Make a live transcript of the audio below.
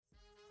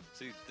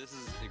See, this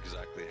is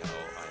exactly how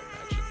I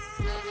imagine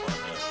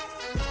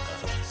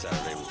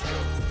Saturday would go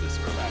this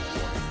early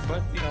morning.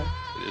 But,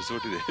 it is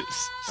what it is.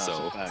 That's a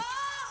So, fact.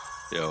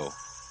 yo,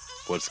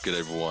 what's good,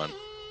 everyone?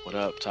 What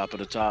up? Top of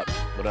the top.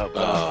 What up?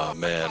 What up?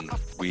 Man,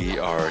 we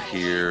are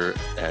here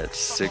at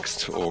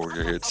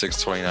we're here at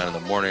 6:29 in the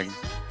morning.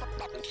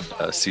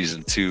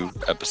 Season 2,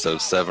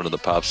 episode 7 of the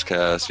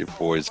Popscast. Your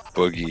boys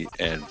Boogie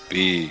and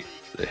B,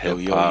 the hip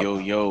hop.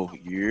 Yo.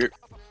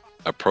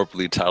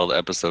 Appropriately titled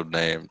episode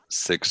name,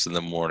 6 in the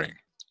morning.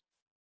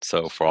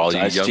 So for all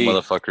It's you young Ice-T.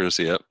 motherfuckers,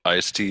 yep,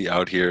 Ice-T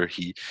out here.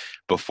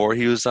 Before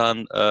he was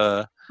on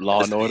Law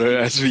and Order,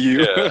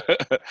 SVU. Yeah.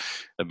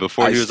 And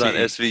before he was on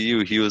Ice-T.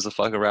 SVU, he was a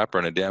fucking rapper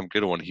and a damn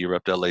good one. He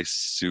repped LA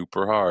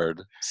super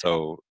hard.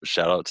 So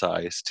shout out to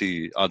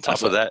Ice-T. On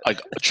top of that,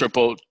 like a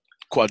triple,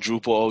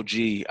 quadruple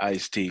OG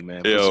Ice-T,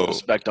 man. Put Yo. some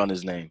respect on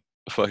his name.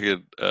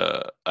 fucking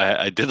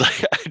I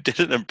did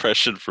an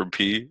impression for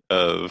P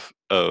of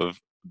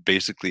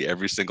basically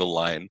every single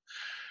line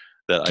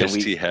that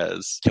Ice-T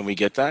has. Can we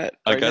get that?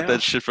 I got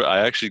that shit I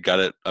actually got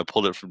it. I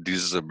pulled it from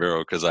Jesus and Miro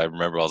because I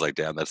remember I was like,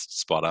 damn, that's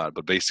spot on.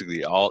 But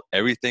basically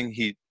everything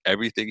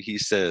he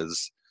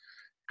says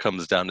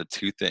comes down to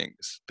two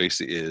things.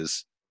 Basically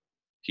is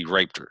he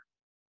raped her.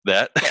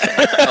 That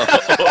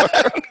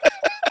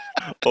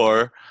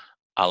or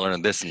I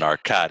learned this in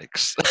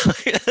narcotics.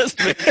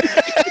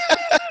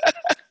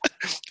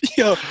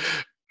 Yo,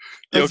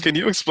 can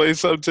you explain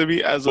something to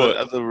me as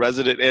a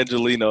resident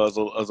Angelino,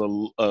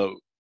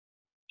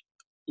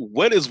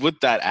 what is with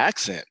that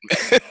accent?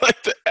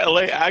 Like the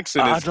LA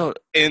accent is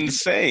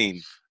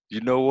insane. You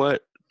know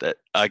what?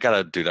 I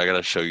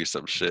gotta show you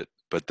some shit.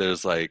 But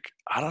there's I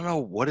don't know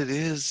what it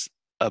is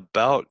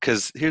about.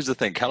 Because here's the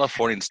thing: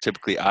 Californians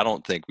typically, I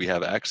don't think we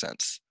have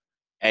accents.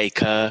 Hey,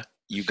 cuh,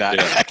 you got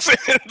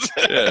accents.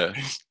 Yeah,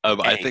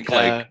 I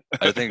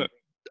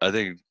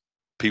think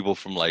people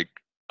from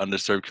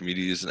underserved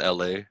communities in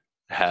LA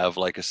have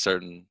a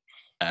certain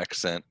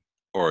accent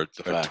or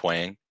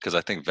twang, because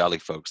I think Valley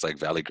folks,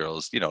 Valley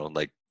girls,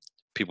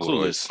 people who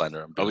always slander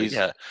them,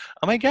 yeah,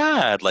 oh my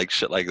god,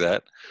 shit like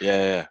that.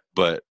 Yeah.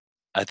 But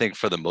I think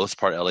for the most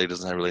part, LA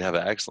doesn't really have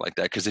an accent like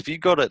that. Because if you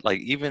go to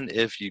even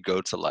if you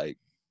go to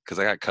because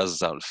I got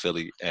cousins out in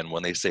Philly, and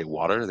when they say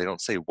water, they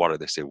don't say water,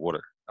 they say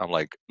water. I'm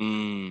like,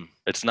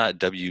 it's not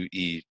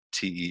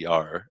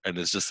WETER, and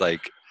it's just I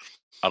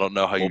don't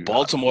know how you.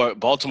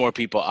 Baltimore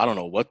people, I don't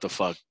know what the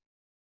fuck.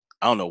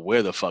 I don't know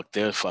where the fuck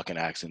their fucking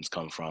accents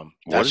come from.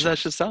 What does that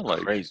shit sound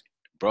like? Crazy.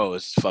 Bro,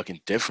 it's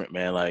fucking different,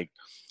 man.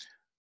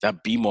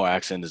 That B-more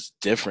accent is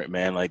different,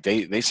 man.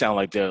 They sound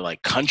like they're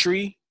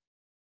country,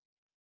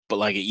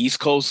 but an East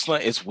Coast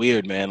slang. It's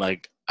weird, man. I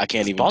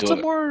can't even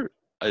Baltimore, do it.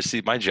 I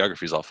see my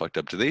geography's all fucked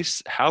up.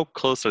 How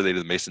close are they to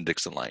the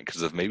Mason-Dixon line?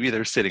 Because if maybe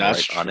they're sitting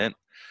on it,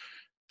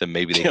 then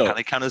maybe they kind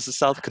of count as the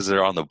South because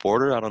they're on the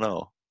border. I don't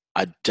know.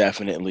 I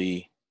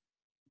definitely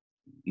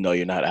know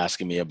you're not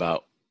asking me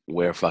about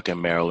where fucking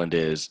Maryland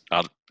is.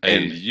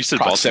 Hey, you said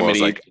Baltimore.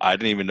 I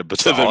didn't even know. But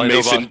to the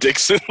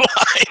Mason-Dixon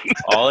line.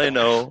 All I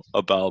know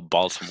about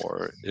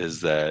Baltimore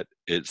is that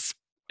it's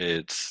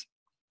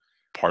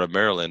part of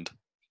Maryland.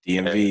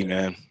 DMV,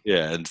 man.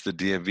 Yeah, and it's the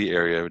DMV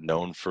area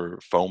known for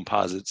foam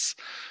posits,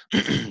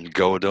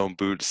 Go-Dome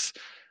boots,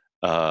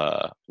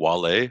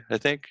 Wale, I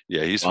think.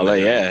 Yeah, he's from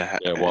Wale, there.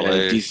 Yeah,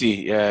 Wale.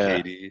 DC, yeah.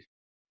 80.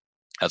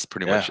 That's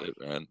pretty much it,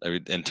 man. I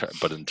mean,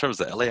 but in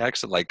terms of the LA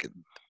accent,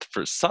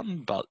 for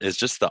something about it's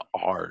just the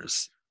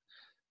R's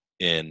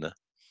in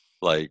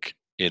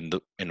in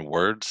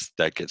words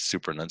that get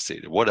super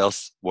enunciated. What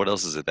else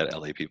is it that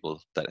LA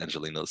people, that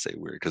Angelinos say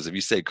weird? Because if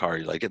you say car,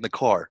 you're in the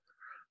car.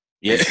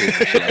 Yeah.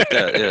 Like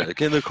that. Yeah,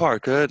 get in the car,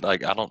 good.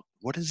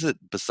 What is it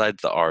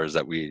besides the R's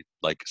that we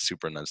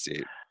super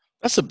enunciate?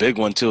 That's a big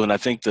one too, and I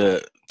think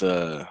just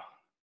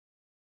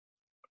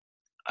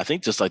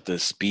the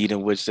speed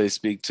in which they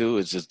speak too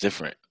is just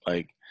different.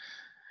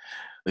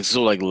 It's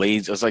so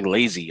lazy. It's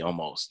lazy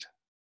almost.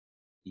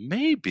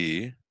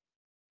 Maybe.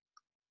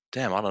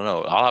 Damn, I don't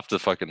know. I'll have to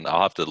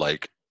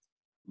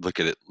look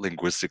at it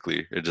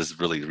linguistically and just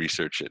really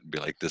research it and be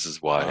like, this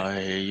is why. Oh,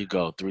 here you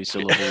go.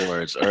 3-syllable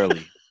words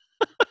early.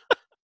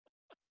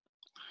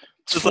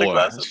 Just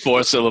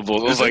four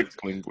syllables. It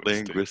was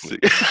linguistic.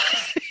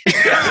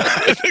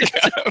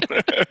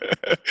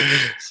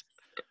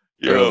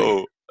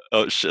 Yo.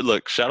 Oh shit!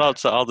 Look, shout out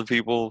to all the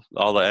people,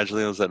 all the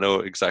Angelinos that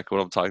know exactly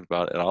what I'm talking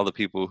about, and all the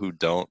people who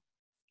don't,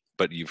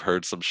 but you've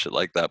heard some shit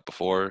like that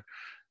before.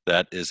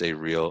 That is a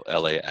real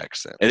LA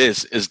accent. It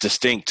is. It's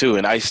distinct too,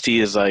 and Ice-T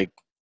is I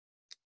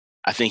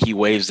think he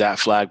waves that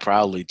flag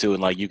proudly too,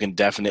 and you can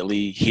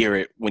definitely hear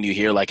it when you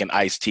hear an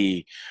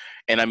Ice-T,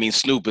 and I mean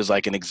Snoop is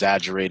an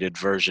exaggerated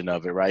version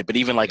of it, right? But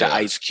even an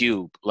Ice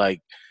Cube,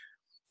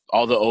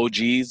 all the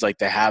OGs,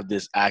 they have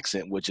this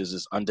accent, which is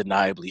just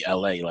undeniably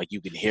LA. You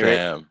can hear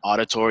it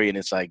auditory, and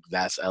it's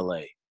that's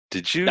LA.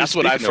 Did you? That's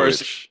what I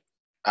first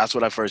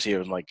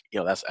hear. I'm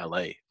yo, that's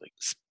LA.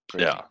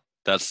 Yeah,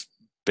 that's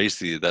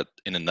basically that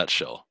in a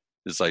nutshell.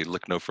 It's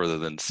look no further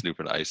than Snoop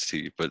and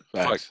Ice-T. But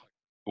fuck,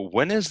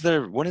 when is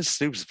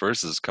Snoop's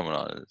verses coming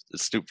on?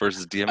 Is Snoop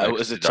versus DMX?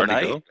 Is it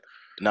tonight?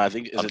 No, I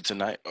think is Um, it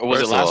tonight or was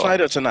it first of last all,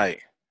 night or tonight?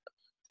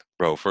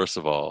 bro, first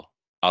of all,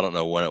 I don't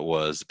know when it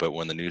was, but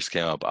when the news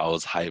came up, I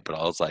was hyped, but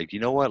I was like, you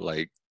know what?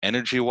 Like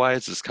energy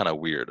wise, it's kind of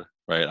weird,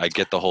 right? I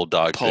get the whole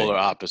dog Polar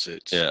thing.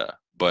 opposites. Yeah.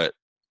 But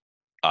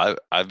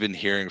I've been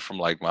hearing from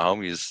like my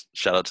homies,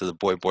 shout out to the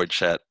boy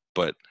chat,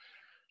 but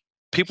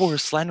people were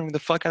slandering the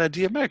fuck out of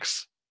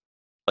DMX.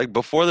 Like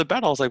before the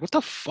battle, I was like, "What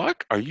the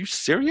fuck? Are you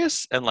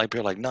serious?" And like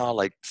they're like, "Nah,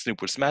 like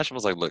Snoop would smash him." I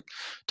was like, "Look,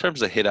 in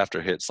terms of hit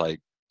after hits,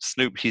 like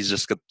Snoop, he's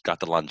just got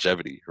the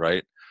longevity,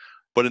 right?"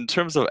 But in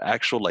terms of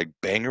actual like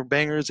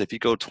bangers, if you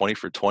go 20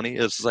 for 20,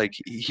 it's like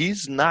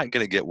he's not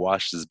gonna get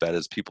washed as bad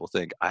as people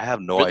think. I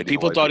have no Really, idea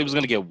people why thought he people. was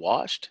gonna get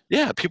washed.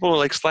 Yeah, people are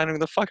like slandering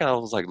the fuck out. I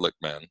was like, "Look,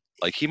 man,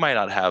 like he might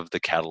not have the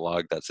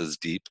catalog that's as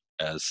deep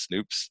as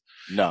Snoop's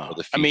No, or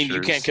the I mean you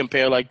can't features."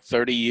 compare like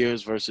 30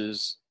 years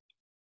versus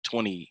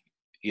 20.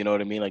 You know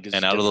what I mean? Like it's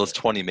And out of those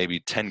different. 20, maybe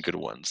 10 good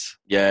ones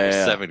Yeah, or yeah,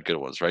 yeah. 7 good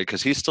ones, right?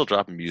 Because he's still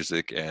dropping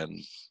music. And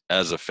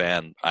as a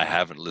fan, I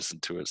haven't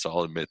listened to it. So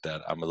I'll admit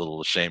that I'm a little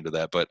ashamed of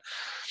that. But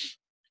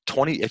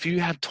 20, if you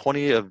have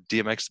 20 of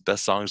DMX's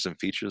best songs and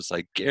features,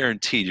 like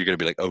guaranteed you're going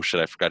to be like, oh shit,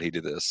 I forgot he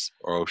did this.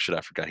 Or oh shit,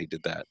 I forgot he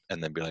did that.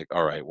 And then be like,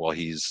 all right, well,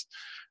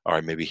 all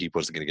right, maybe he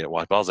wasn't going to get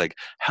watched. But I was like,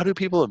 how do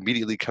people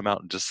immediately come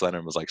out and just slander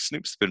him? I was like,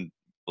 Snoop's been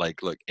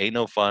like, look, Ain't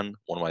No Fun,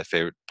 one of my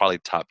favorite, probably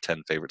top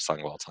 10 favorite song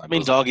of all I time. It mean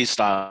was, doggy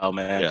style,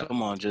 man. yeah,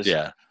 Come on, just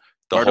yeah.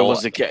 The murder whole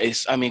was the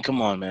case. I mean,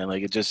 come on, man.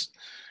 Like it just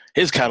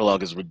his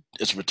catalog is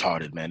it's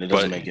retarded, man. It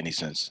doesn't But make any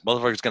sense.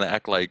 motherfucker's gonna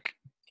act like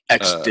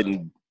X uh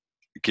didn't.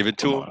 give it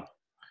Come to on, him.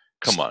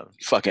 Come on.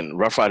 fucking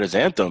Rough Riders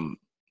anthem.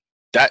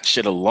 That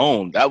shit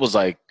alone, that was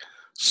like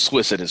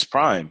Swiss at his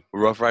prime,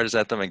 Rough Riders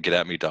Anthem and Get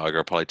At Me Dog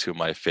are probably two of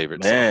my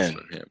favorite songs man.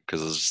 from him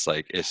because it's just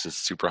like it's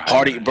just super high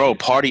Party, bro. energy.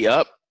 Party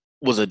up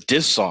was a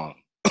diss song.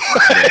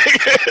 Yeah.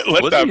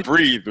 Let Was that he?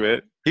 breathe,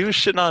 man. He was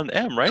shitting on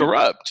M, right?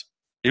 Corrupt.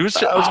 He was.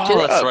 That was Oh,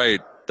 that's corrupt. right.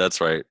 That's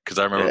right. Because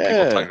I remember people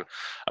Yeah. talking.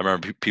 I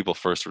remember people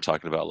first were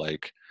talking about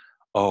like,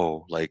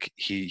 oh, like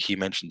he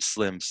mentioned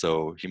Slim,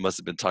 so he must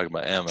have been talking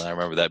about M. And I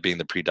remember that being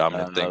the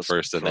predominant That thing was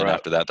first, and then corrupt.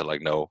 after that, they're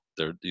like, no,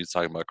 he's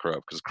talking about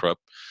Corrupt because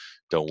Corrupt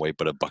don't wait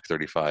but a buck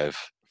 35.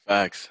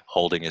 Facts.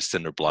 Holding his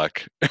cinder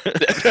block.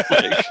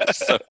 Like,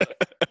 so.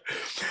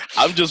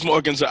 I'm just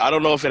more concerned. I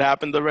don't know if it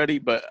happened already,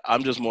 but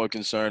I'm just more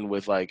concerned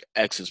with like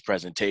X's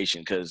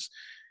presentation because,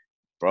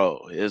 bro,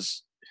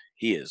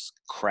 he is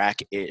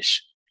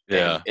crack-ish, and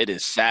Yeah. it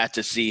is sad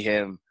to see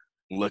him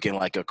looking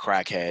like a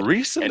crackhead. And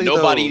Recently,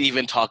 nobody though,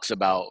 even talks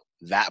about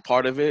that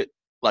part of it.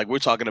 Like we're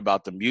talking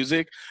about the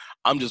music.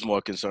 I'm just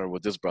more concerned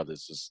with this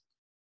brother's just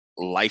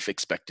life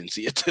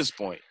expectancy at this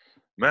point.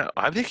 man,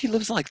 I think he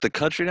lives in like the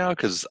country now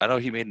because I know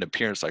he made an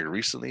appearance like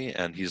recently,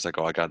 and he's like,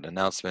 "Oh, I got an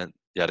announcement,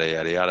 yada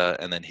yada yada,"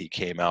 and then he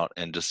came out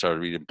and just started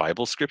reading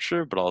Bible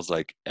scripture. But I was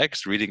like,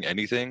 X reading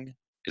anything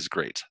is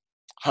great.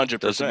 one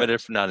Hundred Doesn't percent. matter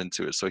if you're not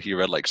into it. So he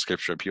read like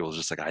scripture, and people was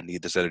just like, "I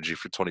need this energy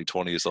for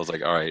 2020." So I was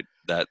like, "All right,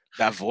 that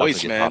That helped me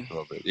voice, get popped man. a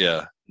little bit."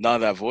 Yeah. No,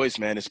 that voice,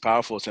 man, it's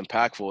powerful. It's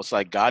impactful. It's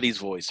like Gotti's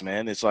voice,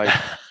 man. It's like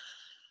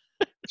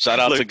shout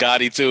out Look, to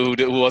Gotti too,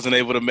 who wasn't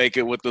able to make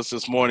it with us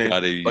this morning.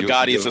 Gotti, But you,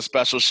 Gotti, it's you, a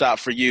special shot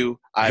for you.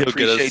 I he'll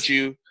get appreciate us.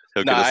 you.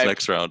 He'll No, get us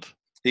next round.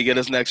 he get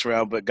us next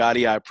round. But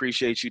Gotti, I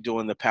appreciate you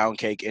doing the pound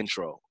cake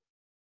intro.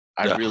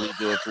 I Yeah. really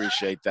do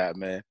appreciate that,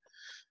 man.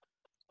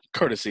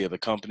 Courtesy of the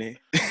company.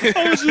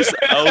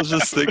 I was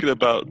just thinking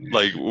about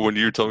like when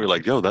you told me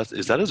like, yo,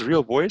 is that his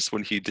real voice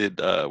when he did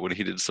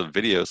some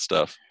video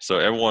stuff. So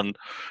everyone,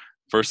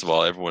 first of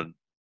all, everyone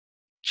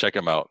check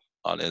him out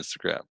on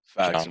Instagram.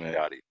 Facts, John man.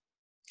 Gotti.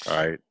 All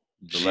right.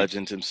 The G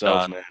legend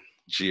himself, John man.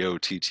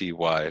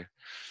 Gotty.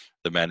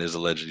 The man is a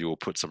legend. You will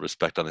put some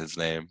respect on his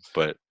name.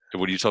 But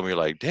when you told me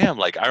like, damn,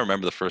 like I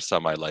remember the first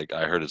time I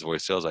heard his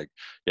voice, I was like,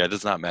 yeah, it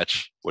does not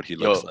match what he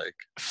looks Yo, like.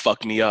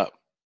 fuck me up.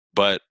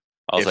 But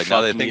I was It like,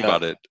 now that fucked I think me up.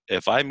 about it,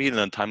 if I meet an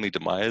untimely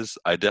demise,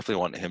 I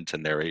definitely want him to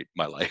narrate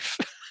my life.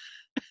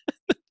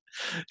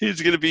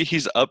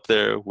 He's up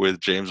there with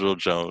James Earl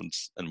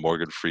Jones and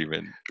Morgan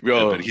Freeman. But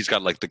Yo, he's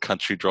got like the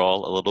country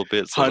drawl a little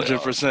bit. So I was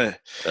like, oh, 100%.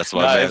 that's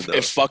my Nah, man it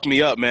though. fucked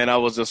me up, man. I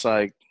was just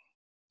like,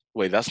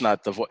 wait, that's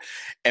not the voice.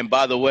 And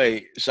by the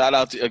way, shout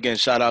out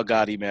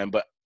Gotti, man.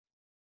 But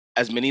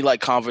as many like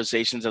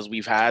conversations as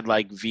we've had,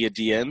 like via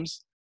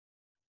DMs,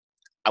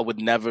 I would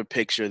never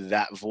picture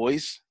that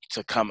voice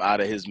to come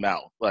out of his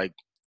mouth. Like,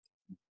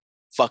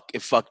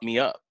 it fucked me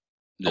up.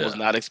 I was Yeah.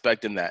 not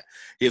expecting that.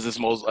 He has this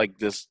most like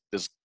this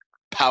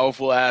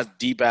powerful ass,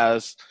 deep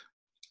ass,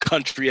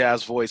 country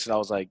ass voice, and I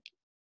was like,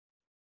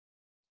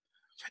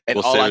 and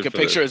We'll all I save it could for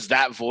the picture is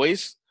that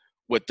voice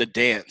with the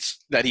dance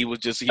that he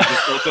just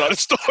posted on his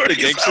stories.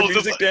 gangster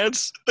music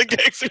dance. The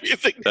gangster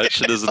music. That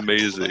shit is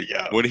amazing.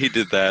 When he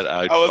did that,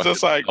 I was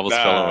just like, almost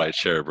fell on nah. my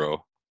chair,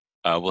 bro.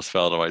 I almost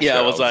fell on my Yeah, I chair.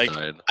 I was was like,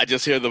 dying. I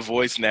just hear the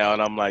voice now,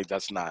 and I'm like,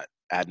 that's not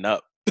adding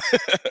up.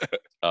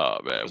 Oh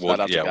man. Shout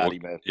out to Yeah,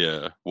 Gotti,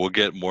 man. we'll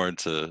get more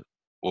into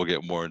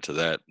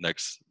that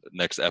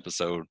next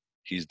episode.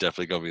 He's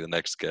definitely gonna be the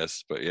next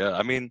guest. But yeah,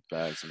 I mean,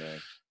 Thanks, man.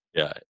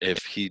 yeah, if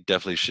he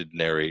definitely should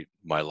narrate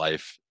my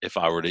life if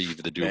I were to even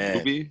to do a Man,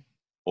 movie.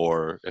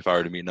 or if I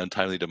were to meet an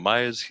untimely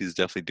demise, he's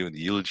definitely doing the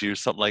eulogy or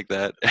something like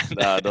that.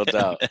 Nah, no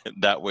doubt. And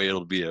that way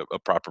it'll be a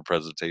proper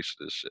presentation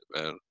of shit,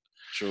 man.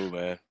 True,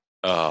 man.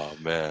 Oh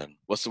man.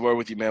 What's the word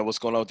with you, man? What's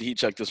going on with the heat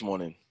check this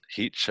morning?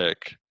 Heat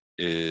check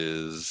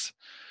is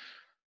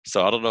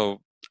so I don't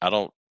know. I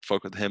don't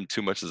fuck with him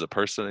too much as a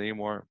person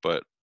anymore,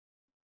 but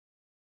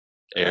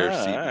Air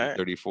All right.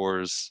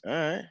 CB34s. All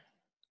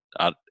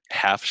right.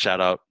 Half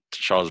shout out to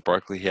Charles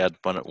Barkley. He had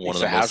one He of the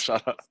said half most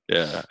shot up.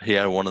 he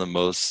had one of the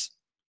most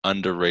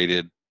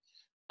underrated.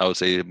 I would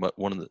say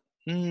one of the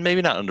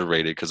maybe not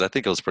underrated because I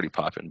think it was pretty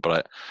popping,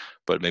 but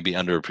maybe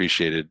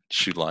underappreciated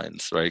shoe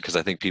lines, right? Because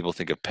I think people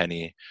think of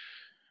Penny,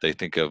 they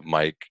think of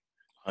Mike,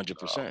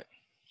 100%.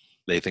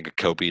 they think of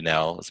Kobe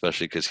now,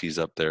 especially because he's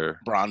up there.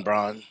 Bron.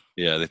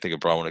 Yeah, they think of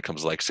Braun when it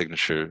comes to like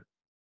signature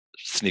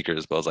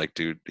sneakers. But I was like,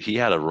 dude, he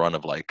had a run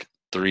of like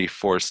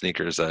 3-4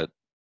 sneakers that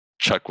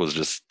Chuck was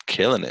just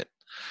killing it.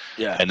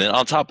 Yeah. And then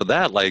on top of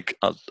that, like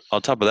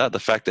on top of that, the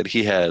fact that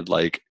he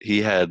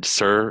had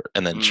Sir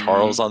and then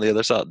Charles on the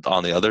other side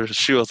on the other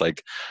shoe, I was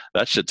like,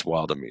 that shit's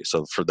wild to me.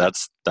 So for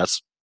that's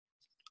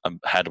I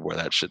had to wear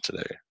that shit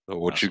today. So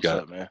what That's you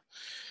got? up, man?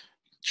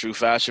 True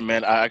fashion,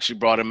 man. I actually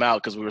brought him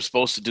out because we were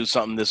supposed to do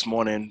something this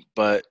morning,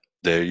 but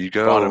There you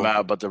brought him go.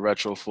 out about the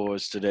retro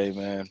fours today,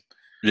 man.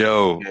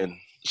 Yo, And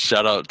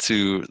shout out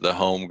to the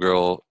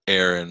homegirl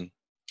Erin,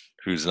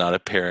 who's not a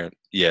parent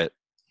yet,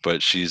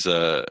 but she's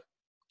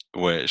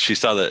when she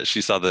saw the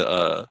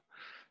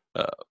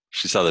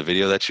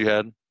video that you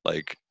had,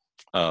 like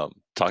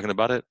talking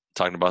about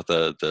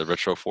the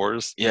retro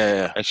fours.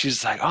 yeah. And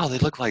she's like, oh, they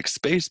look like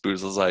space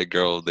boots. I was like,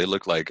 girl, they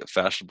look like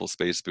fashionable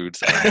space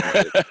boots.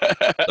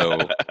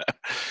 So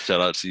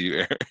shout out to you,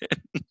 Aaron.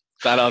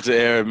 Shout out to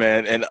Aaron,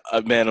 man. And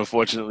man,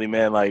 unfortunately,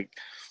 man, like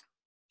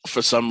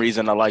for some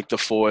reason I like the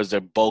fours. They're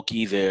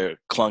bulky, they're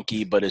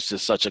clunky, but it's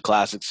just such a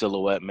classic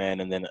silhouette, man.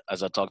 And then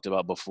as I talked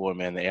about before,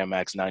 man, the Air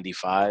Max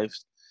 95s.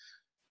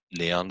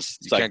 Neons, It's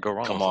you like, can't go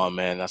wrong come with them. on,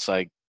 man. That's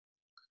like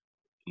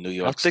New How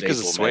York thick is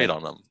the staple, suede man.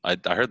 on them?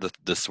 I heard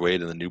the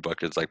suede and the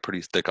nubuck is like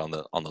pretty thick on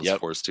those Yep,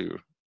 fours too. So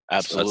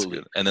that's absolutely.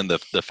 good. And then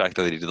the fact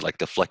that they did like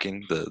the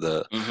flecking,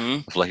 the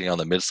flecking on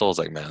the midsole is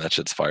like, man, that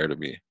shit's fire to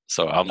me.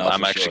 So No,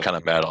 I'm for actually sure. kind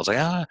of mad. I was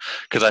like,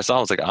 because I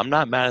was like, I'm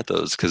not mad at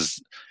those because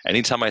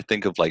anytime I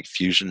think of like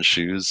fusion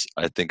shoes,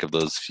 I think of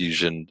those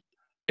fusion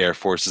Air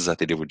Forces that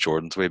they did with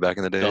Jordans way back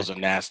in the day. Those are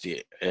nasty.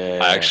 I Yeah.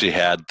 actually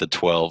had the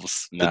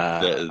 12s, Nah, I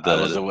the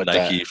wasn't with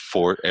that. Nike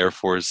Air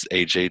Force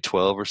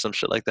AJ12 or some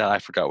shit like that. I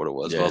forgot what it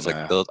was, but I Yeah, was like,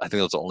 nah. I think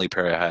that was the only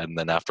pair I had. And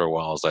then after a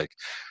while, I was like,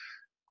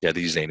 yeah,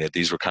 these ain't it.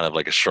 These were kind of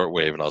like a short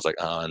wave, and I was like,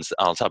 and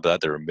on top of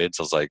that, they were mids.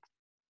 I was like,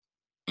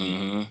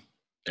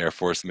 Air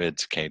Force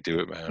mids, can't do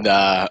it, man.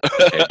 Nah.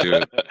 Can't do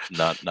it.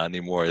 Not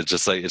anymore. It's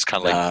just like it's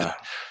kind of like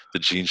the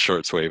jean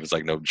shorts wave. It's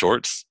like no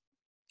jorts.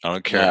 I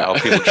don't care Nah. how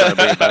people try to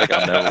bring it back.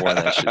 I'm never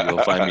wearing that shit.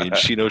 You'll find me in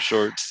chino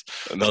shorts,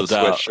 No so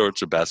sweat doubt.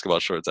 shorts or basketball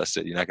shorts. That's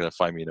it. You're not gonna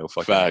find me in no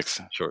fucking Facts.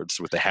 shorts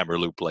with the hammer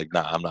loop. Like,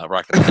 nah, I'm not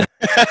rocking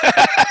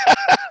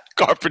that.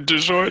 Carpenter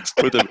shorts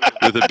with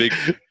a big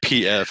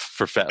PF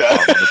for Fat Farm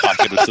on the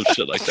pocket or some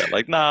shit like that.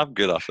 Like, nah, I'm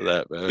good off of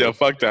that, man. Yo,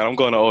 fuck that. I'm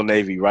going to Old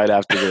Navy right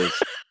after this.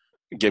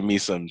 Give me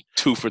some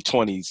 2 for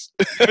 20s.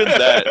 Even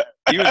that,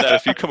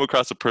 if you come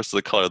across a person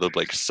of color, they'll be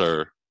like,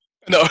 sir.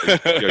 No.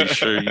 Like, are you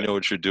sure you know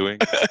what you're doing?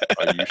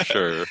 Are you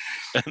sure?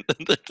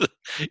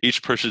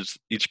 Each purchase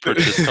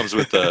comes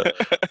with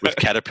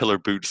Caterpillar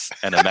boots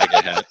and a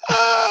MAGA hat.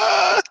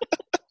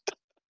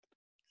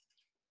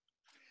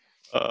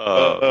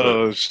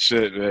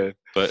 Shit, man.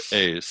 But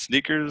hey,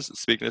 sneakers.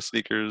 Speaking of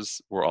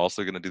sneakers, we're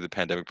also gonna do the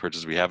pandemic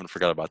purchase. We haven't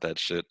forgot about that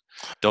shit.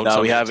 Don't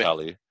tell we me haven't.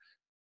 Tally.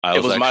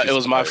 It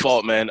was my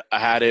fault, man. I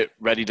had it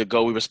ready to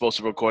go. We were supposed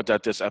to record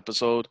that this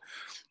episode.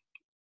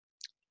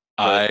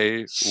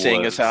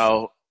 Seeing as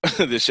how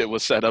this shit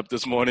was set up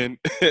this morning,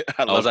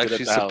 I was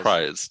actually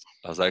surprised.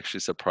 I was actually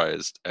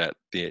surprised at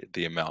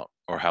the amount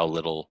or how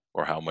little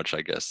or how much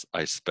I guess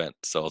I spent.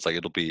 So it's like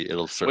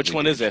it'll certainly. Which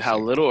one is it? How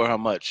little or how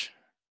much?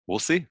 We'll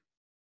see.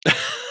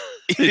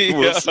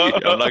 We'll see.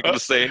 I'm not going to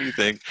say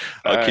anything.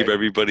 I'll keep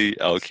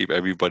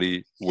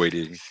everybody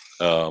waiting.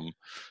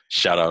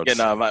 Shout outs.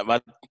 Yeah, no,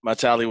 my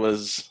tally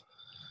was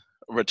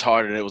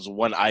retarded. It was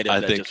one item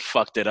that just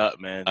fucked it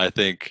up, man. I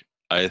think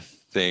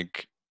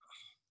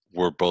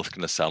we're both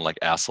going to sound like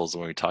assholes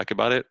when we talk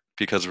about it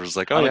because we're just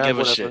like, oh, I don't give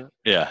a shit.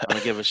 Yeah. I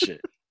don't give a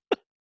shit.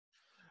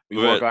 We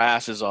work our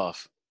asses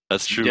off.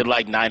 That's true. We did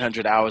like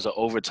 900 hours of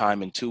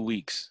overtime in 2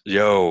 weeks.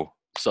 Yo.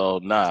 So,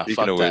 nah, Speaking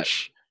fuck of that.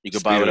 Which, you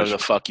can buy whatever the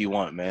fuck you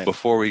want, man.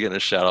 Before we get into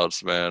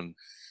shout-outs, man,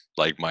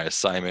 like my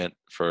assignment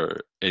for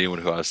anyone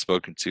who I've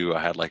spoken to,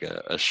 I had like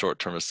a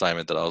short-term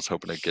assignment that I was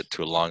hoping to get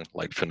to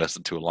finesse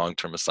into a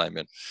long-term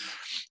assignment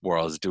where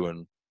I was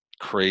doing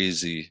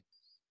crazy,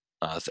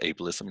 it's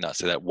ableist, let me not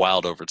say that,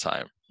 wild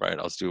overtime, right?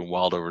 I was doing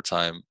wild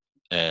overtime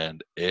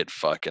and it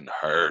fucking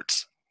hurt.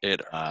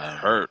 It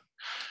hurt.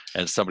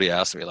 And somebody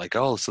asked me like,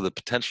 oh, so the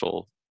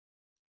potential,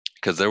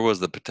 because there was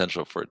the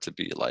potential for it to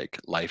be like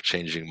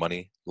life-changing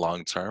money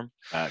long-term.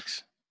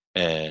 Facts.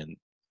 And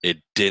it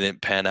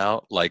didn't pan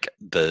out. Like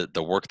the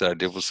work that I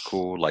did was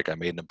cool. Like I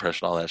made an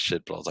impression, all that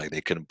shit. But I was like,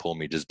 they couldn't pull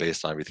me just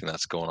based on everything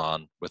that's going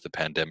on with the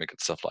pandemic and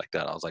stuff like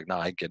that. I was like, nah,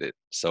 I get it.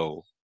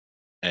 So,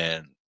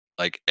 and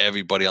like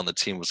everybody on the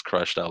team was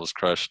crushed. I was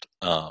crushed.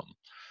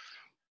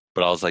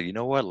 But I was like, you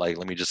know what? Like,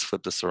 let me just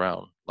flip this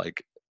around.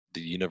 Like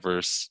the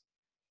universe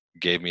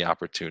gave me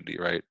opportunity,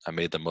 right? I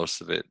made the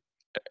most of it,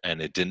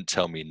 and it didn't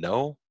tell me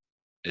no.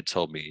 It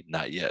told me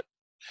not yet.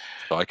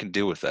 So I can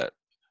deal with that.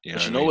 You know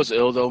But what you I know mean? what's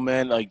ill though,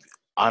 man? Like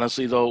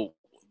honestly though,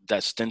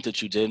 that stint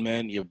that you did,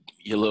 man, your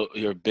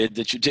bid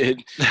that you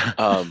did,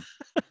 um,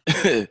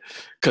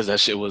 because that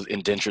shit was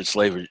indentured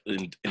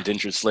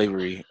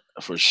slavery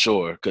for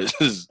sure.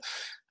 Because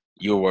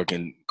you were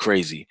working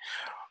crazy.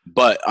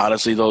 But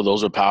honestly though,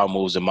 those are power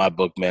moves in my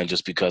book, man.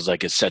 Just because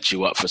like it sets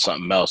you up for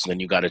something else, and then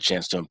you got a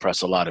chance to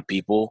impress a lot of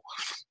people.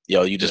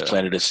 Yo, you just Yeah.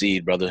 planted a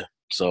seed, brother.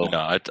 So No,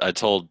 I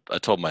told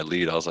my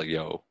lead, I was like,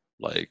 yo,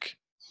 like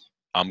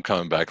I'm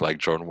coming back like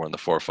Jordan wore in the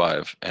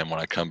 4.5, and when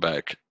I come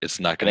back, it's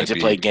not it gonna ain't to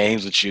play be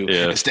games with you.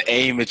 yeah, It's to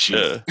aim at you.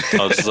 yeah.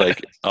 I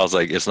was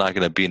like, it's not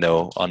gonna be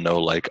no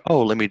like,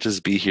 oh, let me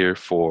just be here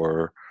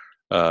for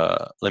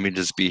let me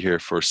just be here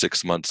for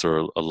 6 months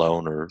or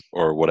alone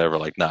or whatever.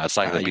 Like, nah, it's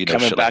not gonna You be no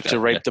coming shit like back to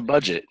that. Yeah. rape the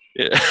budget.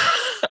 Yeah.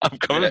 I'm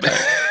coming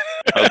back.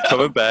 I'm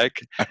coming back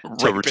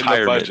to Raping the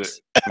retirement. budget.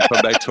 I'm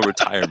coming back to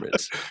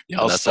retirement.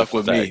 Y'all And that's a stuck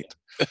with me. fact.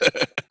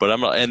 But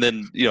I'm not, and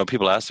then, you know,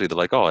 people ask me, they're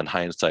like, oh, in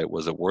hindsight,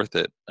 was it worth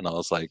it? And I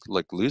was like,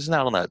 look, losing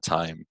out on that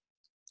time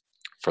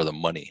for the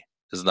money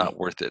is not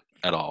worth it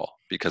at all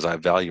because I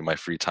value my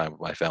free time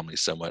with my family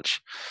so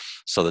much.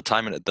 So the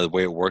time, the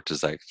way it worked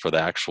is like for the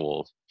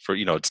actual, for,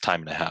 you know, it's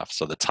time and a half.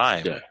 So the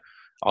time, Yeah.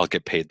 I'll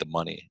get paid the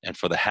money. And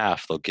for the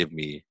half, they'll give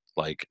me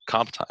like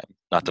comp time.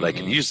 Not that I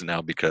can Mm-hmm. use it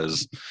now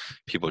because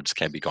people just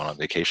can't be going on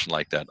vacation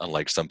like that,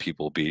 unlike some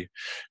people be.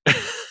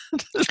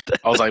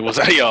 I was like, was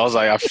that yo? I was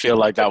like, I feel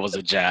like that was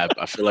a jab.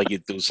 I feel like you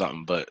threw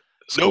something, but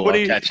it's cool. I'll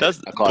Nobody. catch it.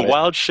 That's I the caught it.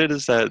 wild shit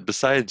is that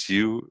besides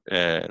you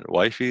and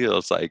wifey,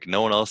 it's like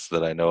no one else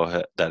that I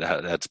know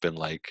that's been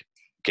like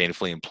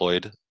gainfully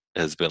employed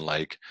has been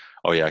like,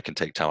 oh yeah, I can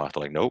take time off.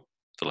 They're like, nope.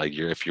 They're like,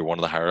 if you're one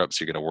of the higher ups,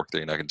 you're gonna work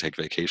there. You're not gonna take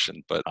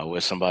vacation. But I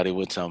wish somebody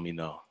would tell me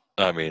no.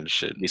 I mean,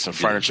 shit. Need some Be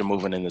furniture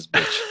moving in this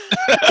bitch.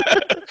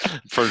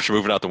 furniture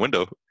moving out the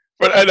window.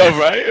 But I know,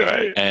 right?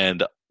 Right.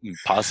 And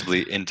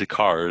possibly into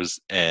cars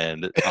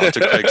and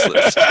onto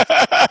Craigslist.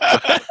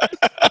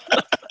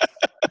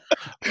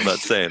 I'm not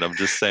saying. I'm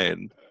just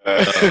saying.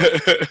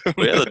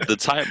 But yeah,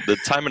 the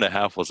time and a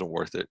half wasn't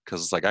worth it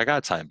because it's like I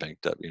got time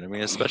banked up. You know what I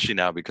mean? Especially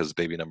now because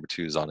baby number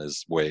two is on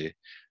his way.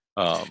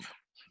 Um,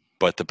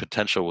 but the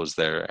potential was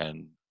there,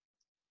 and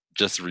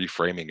just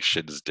reframing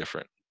shit is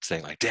different.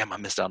 Saying like, "Damn, I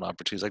missed out on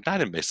opportunities." Like, I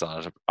didn't miss out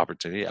on an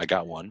opportunity. I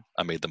got one.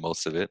 I made the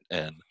most of it,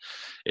 and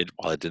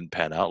while it didn't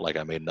pan out, like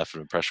I made enough of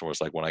an impression where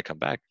it's like, when I come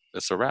back,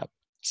 it's a wrap.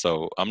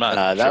 So I'm not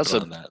That's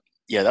tripping a on that.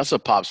 that's a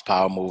pops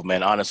power move,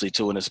 man. Honestly,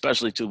 too, and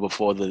especially too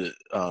before the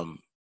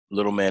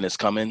little man is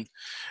coming.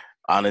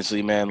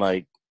 Honestly, man,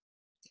 like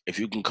if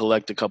you can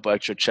collect a couple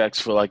extra checks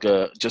for like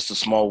just a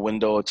small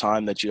window of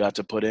time that you have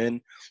to put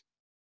in,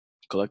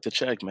 collect a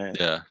check, man.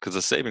 Yeah, because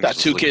the savings That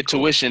was two looking kid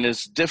cool. tuition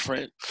is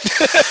different.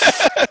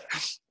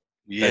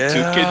 That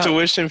two kid Yeah,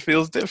 tuition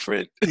feels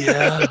different.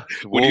 yeah.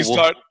 when you Well,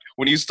 start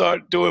when you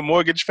start doing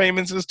mortgage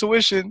payments as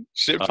tuition,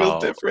 shit feels oh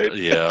different.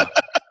 yeah,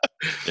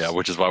 yeah.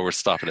 Which is why we're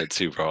stopping at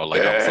two, bro.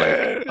 Like I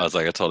was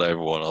like, I told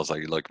everyone, I was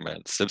like, look,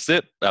 man,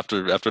 sip.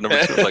 After number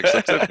two, I was like,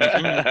 sip.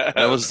 Mm-mm.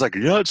 And I was just like,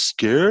 you're not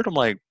scared. I'm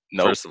like,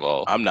 Nope, first of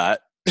all, I'm not.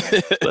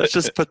 let's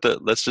just put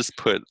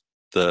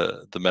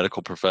the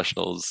medical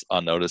professionals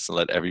on notice and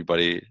let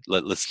everybody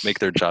let's make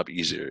their job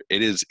easier.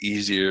 It is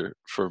easier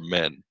for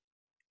men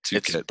to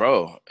It's get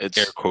bro.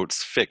 air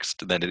quotes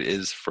fixed than it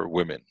is for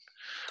women,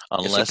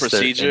 It's a unless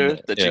they're in procedure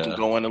the that you can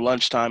go into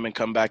lunchtime and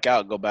come back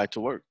out, go back to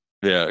work.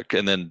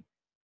 and then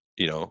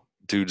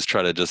dudes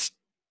try to just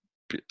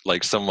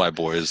like some of my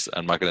boys.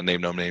 I'm not gonna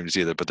name no names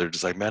either, but they're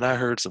just like, man, I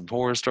heard some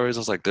horror stories. I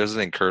was like, there's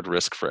an incurred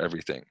risk for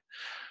everything.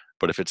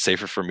 But if it's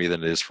safer for me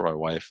than it is for my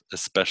wife,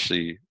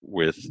 especially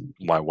with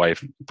my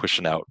wife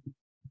pushing out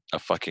a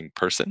fucking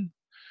person,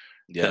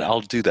 then Yeah,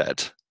 I'll do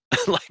that.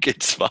 Like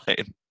it's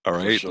fine. All for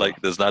right. sure. Like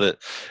it's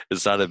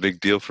not a big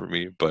deal for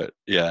me. But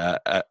yeah,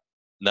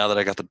 now that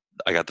I got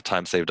the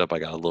time saved up, I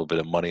got a little bit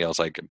of money. I was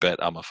like,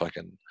 bet I'm a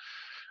fucking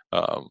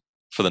um,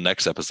 for the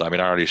next episode. I mean,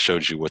 I already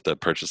showed you what the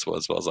purchase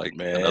was, but I was like,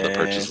 another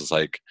purchase Man, was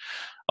like,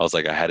 I was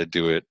like, I had to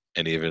do it,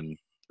 and even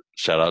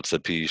shout out to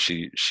P.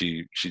 She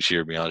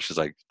cheered me on. She's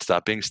like,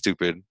 stop being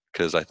stupid,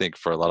 because I think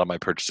for a lot of my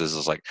purchases,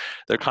 it's like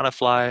they're kind of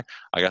fly.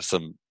 I got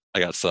some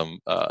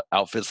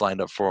outfits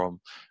lined up for them,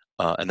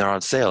 and they're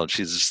on sale. And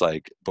she's just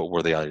like, but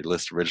were they on your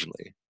list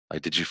originally?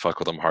 Like, did you fuck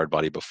with them hard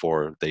body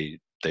before they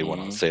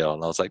went on hmm sale?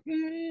 And I was like,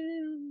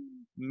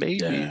 maybe.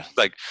 yeah. She's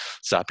like,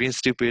 stop being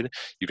stupid.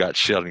 You got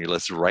shit on your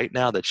list right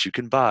now that you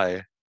can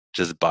buy.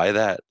 Just buy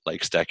that.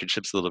 Like, stack your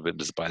chips a little bit and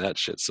just buy that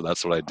shit. So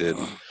that's what I did.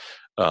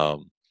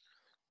 Um,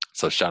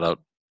 so shout out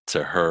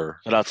to her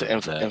Shout out for to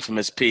doing that.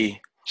 Infamous P.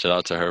 Shout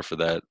out to her for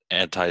that.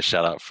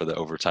 Shout out for the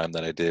overtime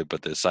that I did,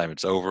 but the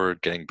assignment's over.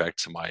 Getting back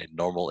to my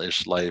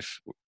normal-ish life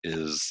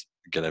is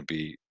gonna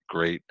be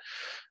great.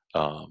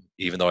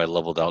 Even though I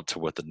leveled out to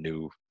what the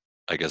new,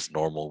 I guess,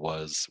 normal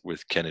was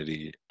with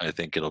Kennedy, I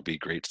think it'll be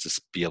great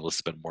to be able to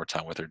spend more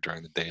time with her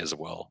during the day as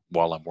well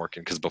while I'm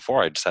working. Because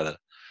before I just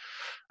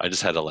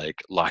had to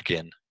like lock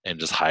in and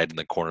just hide in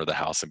the corner of the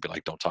house and be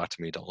like, "Don't talk to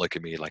me, don't look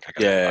at me." Like I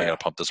gotta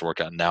pump this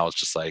workout. Now it's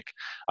just like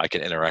I can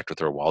interact with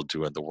her while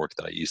doing the work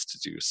that I used to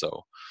do.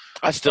 So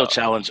I still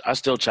challenge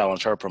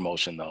her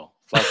promotion though.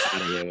 Fuck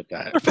out of here with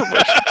that.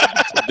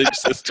 promotion, big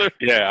sister.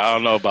 Yeah, I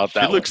don't know about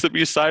that. She looks at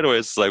me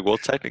sideways. It's like, well,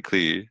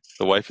 technically,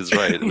 the wife is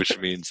right, which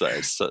means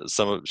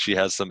she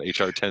has some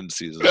HR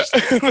tendencies. Like,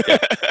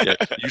 yeah,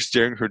 you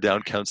staring her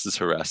down counts as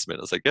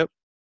harassment. I was like, yep,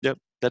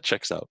 that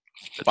checks out.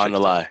 Find the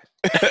lie.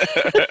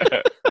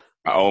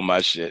 I own my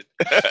shit.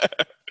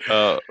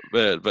 Man,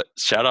 but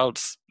shout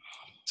outs.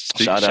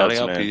 Shouting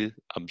out, man. B.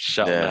 I'm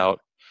shouting out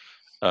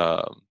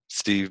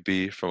Steve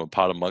B from A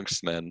Pot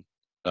Amongst Men.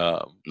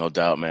 No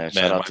doubt, man.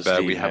 Shout out to bad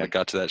Steve, we man. haven't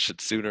got to that shit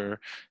sooner.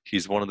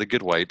 He's one of the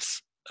good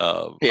whites.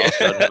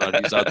 He's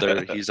out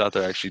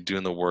there actually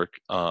doing the work.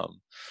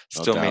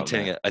 Still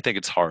maintaining it. I think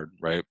it's hard,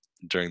 right,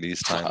 during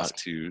these times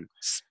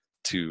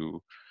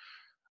to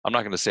I'm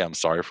not going to say I'm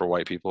sorry for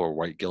white people or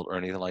white guilt or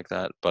anything like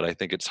that, but I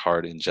think it's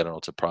hard in general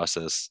to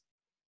process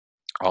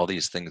all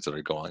these things that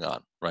are going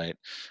on, right?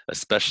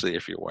 Especially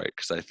if you're white,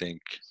 because I think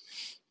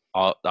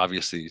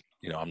obviously,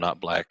 I'm not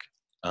black.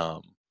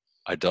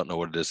 I don't know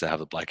what it is to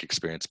have a black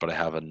experience, but I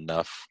have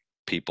enough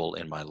people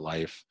in my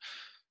life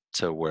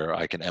to where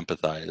I can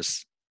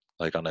empathize,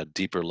 like on a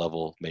deeper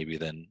level, maybe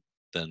than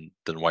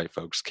white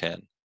folks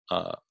can,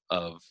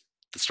 of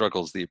the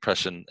struggles, the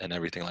oppression, and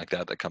everything like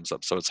that comes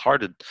up. So it's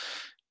hard to,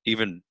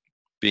 even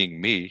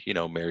being me,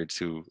 married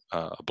to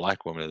a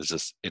black woman,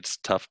 it's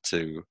tough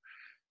to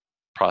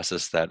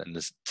process that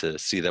and to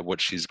see that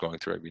what she's going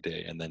through every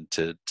day, and then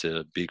to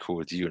be cool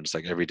with you. And it's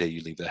like every day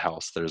you leave the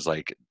house, there's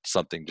like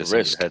something just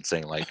in your head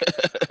saying like,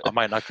 I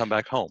might not come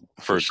back home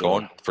for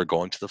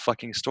going to the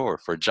fucking store,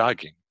 for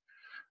jogging,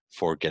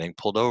 for getting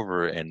pulled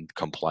over and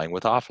complying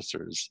with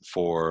officers,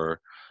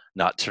 for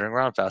not turning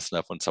around fast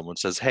enough when someone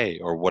says hey,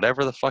 or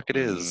whatever the fuck it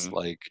is.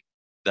 Like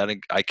that,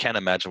 I can't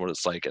imagine what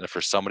it's like. And for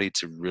somebody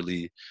to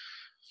really,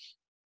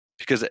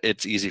 because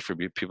it's easy for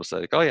people to say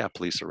like, oh yeah,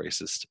 police are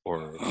racist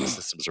or the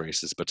system's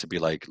racist, but to be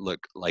like, look,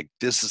 like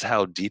this is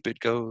how deep it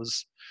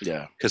goes.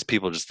 Yeah, because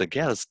people just think,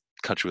 yeah, this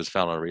country was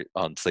founded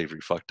on slavery.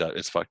 Fucked up.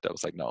 It's fucked up.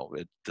 It's like, no,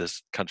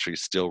 this country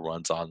still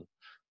runs on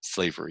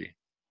slavery.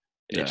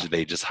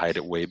 They just hide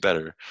it way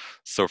better.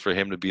 So for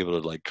him to be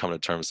able to like come to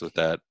terms with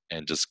that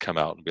and just come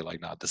out and be like,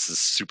 nah, this is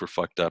super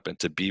fucked up, and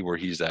to be where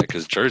he's at,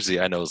 because Jersey,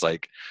 I know, is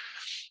like,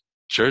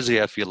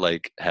 Jersey, I feel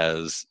like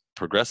has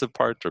progressive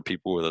parts or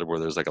people where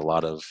there's like a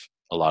lot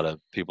of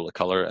people of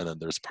color, and then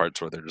there's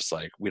parts where they're just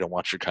like, we don't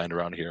want your kind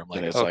around here. I'm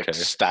like, it's okay, like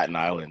Staten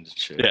Island and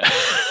shit. Yeah.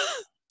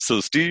 So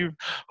Steve,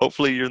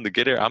 hopefully you're in the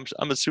good area.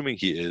 I'm assuming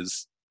he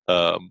is,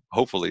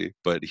 hopefully,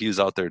 but he's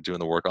out there doing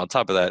the work. On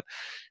top of that,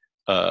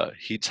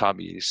 he taught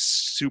me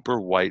super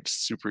white,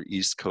 super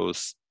East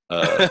Coast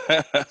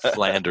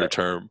slander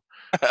term,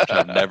 which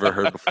I've never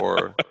heard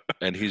before.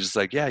 And he's just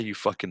like, yeah, you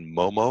fucking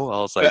Momo.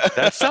 I was like,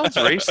 that sounds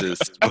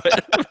racist,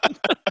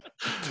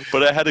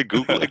 but I had to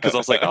Google it because I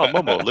was like, oh,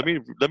 Momo. Let me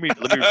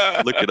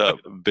look it up.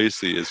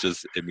 Basically,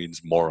 it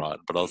means moron.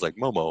 But I was like,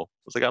 Momo.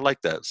 I was like, I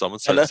like that. So I'm gonna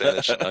start saying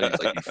that shit now.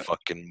 He's like, you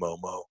fucking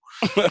Momo.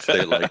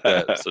 Stay like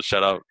that. So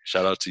shout out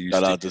to you.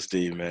 Shout out to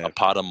Steve, man. A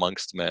Pot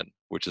Amongst Men,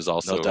 which is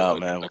also no doubt,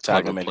 man. We'll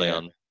tag him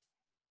in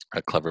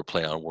a clever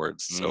play on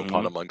words. So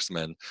Pot Amongst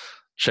Men.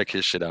 Check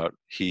his shit out.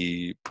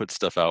 He puts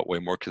stuff out way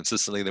more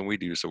consistently than we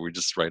do. So we're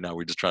just trying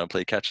to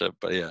play catch up.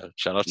 But yeah,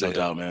 shout out to him. No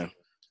doubt, man.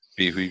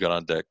 B, who you got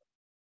on deck?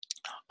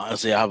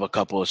 Honestly, I have a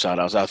couple of shout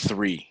outs. I have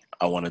 3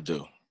 I want to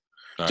do.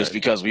 Just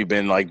because we've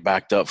been like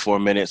backed up for a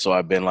minute, so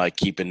I've been like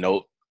keeping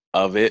note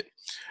of it.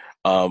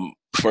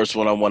 First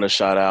one I want to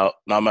shout out.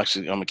 No, I'm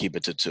gonna keep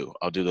it to 2.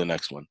 I'll do the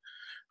next one.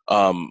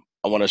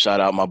 I want to shout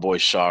out my boy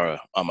Shara.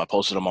 I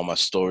posted him on my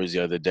stories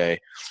the other day.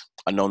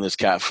 I've known this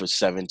cat for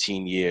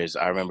 17 years.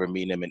 I remember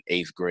meeting him in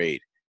 8th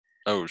grade.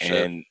 Oh, shit.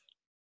 And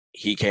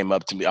he came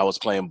up to me. I was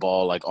playing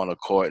ball like on a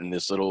court, and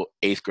this little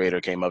 8th grader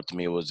came up to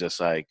me and was just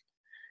like,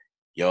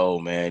 yo,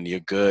 man, you're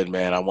good,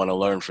 man. I want to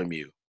learn from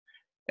you.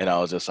 And I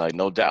was just like,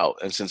 no doubt.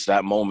 And since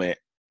that moment,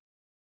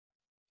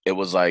 it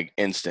was like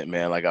instant,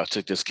 man. Like I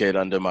took this kid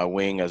under my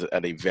wing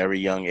at a very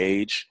young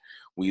age.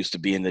 We used to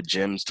be in the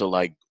gyms till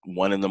like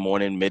 1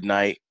 a.m,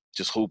 midnight,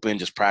 just hooping,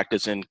 just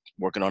practicing,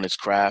 working on his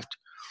craft.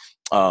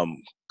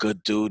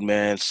 Good dude,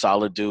 man.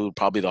 Solid dude.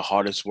 Probably the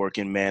hardest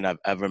working man I've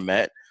ever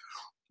met.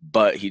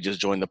 But he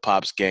just joined the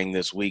Pops gang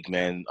this week,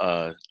 man.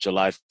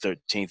 July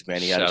 13th,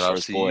 man. He had his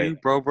first boy. You,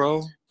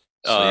 bro.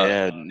 So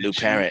yeah, new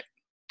parent.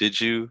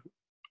 Did you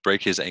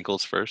break his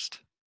ankles first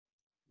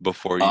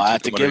before you? I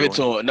had to give it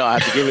to him. No, I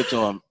had to give it to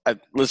him.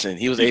 Listen,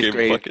 he was 8th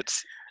grade.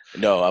 Buckets.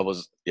 No, I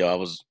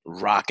was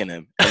rocking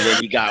him, and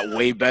then he got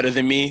way better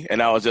than me,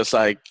 and I was just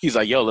like, he's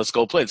like, yo, let's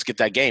go play, let's get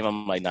that game.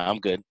 I'm like, nah, I'm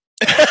good.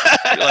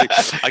 Like,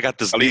 I got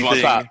this I leave knee him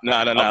on top. thing. No,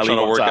 I'm I leave trying him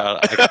to on work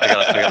top.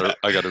 out.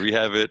 I gotta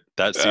rehab it.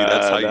 That's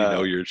how you know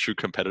Nah. you're a true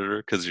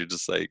competitor, because you're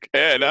just like,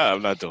 Yeah, no,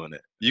 I'm not doing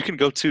it. you can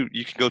go two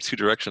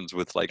directions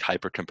with like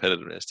hyper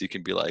competitiveness. You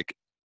can be like,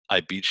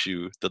 I beat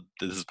you.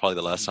 This is probably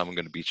the last time I'm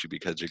going to beat you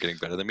because you're getting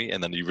better than me,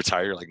 and then you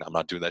retire. You're like, no, I'm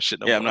not doing that shit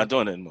no Yeah, I'm more. not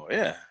doing it anymore.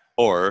 Yeah.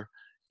 Or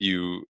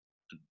you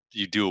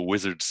do a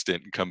wizard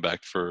stint and come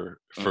back for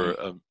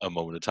Mm-hmm. a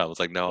moment of time. It's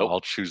like, no, Nope.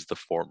 I'll choose the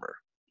former.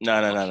 No,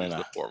 no, I'll no, no, choose no.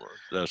 the former.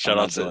 I'm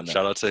not doing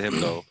Shout that. out to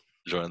him though,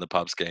 joining the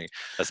Pops gang, No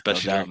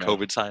especially during doubt, man.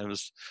 COVID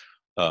times.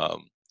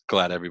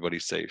 Glad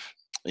everybody's safe.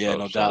 Yeah, So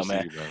no shout doubt, out to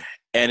man. you, man.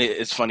 And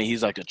it's funny.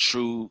 He's like a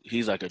true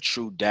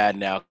dad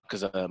now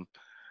because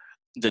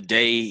the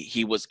day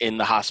he was in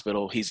the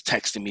hospital, he's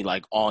texting me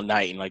like all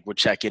night and like we're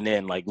checking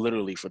in like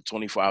literally for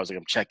 24 hours. Like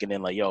I'm checking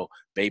in like, yo,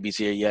 baby's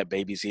here yet?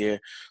 Baby's here.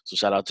 So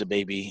shout out to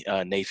baby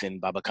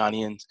Nathan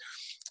Babakanians.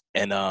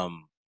 And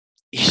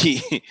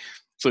he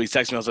so he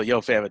texted me. I was like, yo,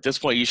 fam, at this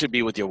point you should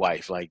be with your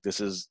wife. Like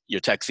you're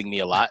texting me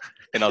a lot.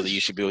 And I was like, you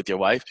should be with your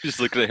wife.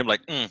 Just looking at him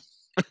like,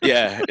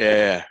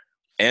 Yeah.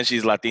 And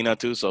she's Latina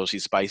too, so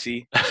she's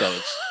spicy. So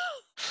it's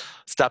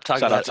stop talking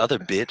shout out about to other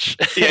bitch.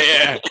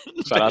 yeah.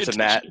 Shout Pay out to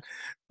Nat. attention.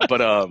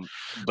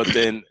 But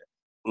then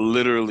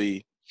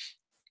literally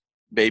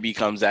baby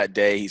comes that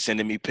day, he's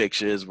sending me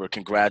pictures, we're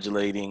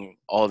congratulating,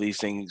 all these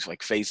things,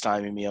 like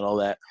FaceTiming me and all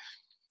that.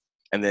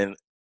 And then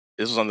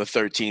this was on the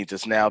 13th,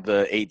 it's now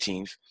the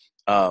 18th.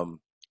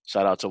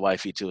 Shout out to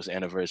wifey too, it's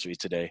anniversary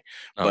today.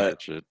 Oh, But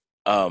good shit.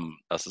 um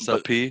That's what's but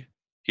up, P.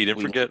 He didn't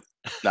we forget.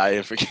 nah, I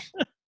didn't forget.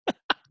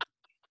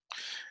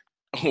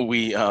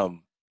 we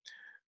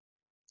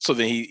So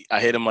then I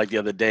hit him like the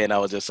other day and I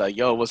was just like,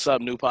 yo, what's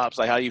up, new pops?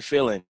 Like, how you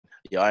feeling?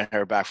 Yo, I ain't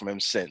heard back from him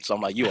since. So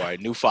I'm like, you are a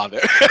new father.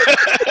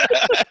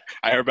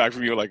 I heard back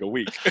from you in like a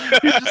week.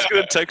 He's just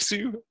gonna text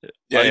you.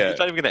 Yeah, He's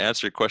not even gonna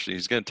answer your question.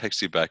 He's gonna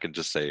text you back and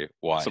just say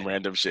why. Some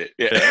random shit.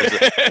 Yeah.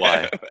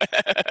 Why?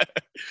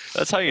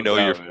 That's how you know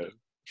you're. Man.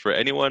 For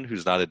anyone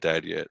who's not a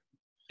dad yet,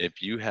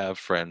 if you have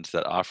friends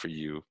that offer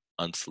you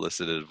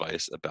unsolicited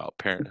advice about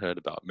parenthood,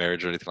 about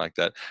marriage, or anything like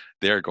that,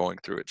 they are going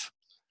through it.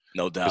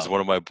 No doubt. Because one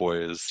of my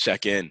boys,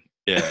 check in.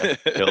 Yeah,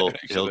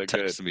 he'll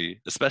text me,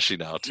 especially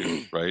now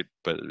too, right?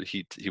 But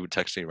he would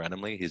text me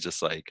randomly. He's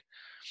just like,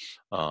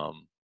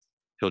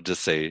 he'll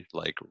just say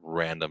like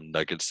random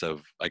nuggets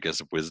of, I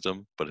guess,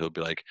 wisdom, but he'll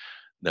be like,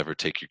 never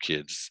take your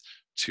kids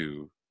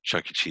to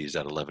Chuck E. Cheese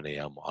at 11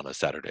 a.m. on a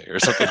Saturday or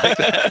something like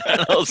that.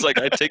 And I was like,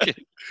 I take it.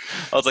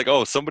 I was like,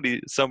 oh,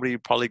 somebody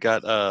probably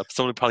caught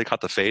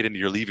the fade and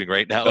you're leaving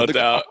right now. No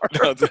doubt,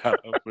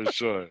 for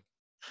sure.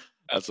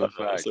 That's a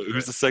fact. So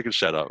who's the second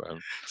shout out, man?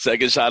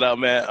 Second shout out,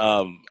 man.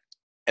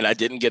 And I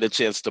didn't get a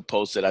chance to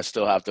post it. I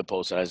still have to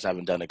post it. I just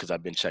haven't done it because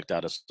I've been checked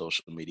out of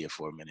social media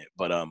for a minute.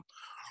 But I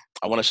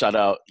want to shout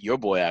out your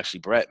boy,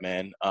 actually, Brett,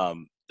 man.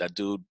 That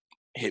dude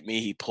hit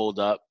me. He pulled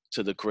up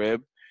to the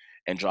crib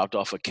and dropped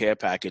off a care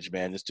package,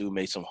 man. This dude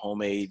made some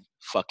homemade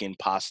fucking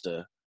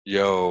pasta.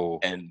 Yo.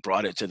 And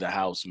brought it to the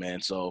house,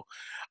 man. So,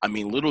 I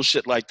mean, little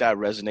shit like that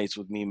resonates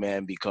with me,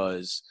 man,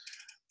 because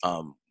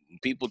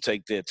people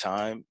take their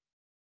time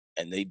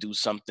and they do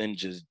something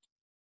just,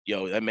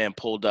 yo, that man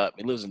pulled up.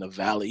 He lives in the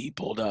valley. He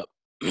pulled up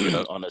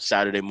on a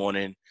Saturday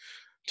morning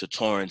to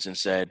Torrance and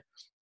said,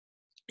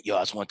 yo,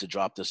 I just want to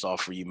drop this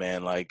off for you,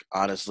 man. Like,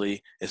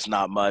 honestly, it's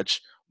not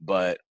much,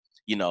 but,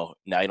 now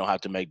you don't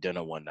have to make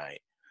dinner one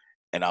night.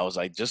 And I was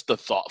like, just the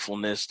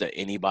thoughtfulness that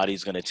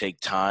anybody's going to take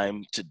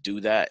time to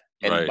do that.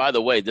 And right. By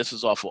the way, this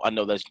is awful. I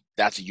know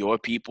that's your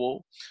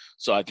people.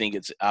 So I think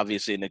it's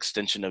obviously an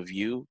extension of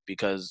you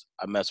because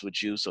I mess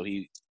with you. So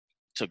he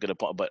took it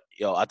upon. But,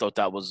 I thought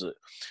that was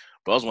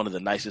one of the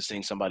nicest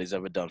things somebody's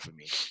ever done for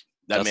me.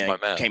 That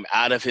man came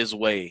out of his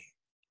way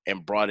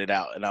and brought it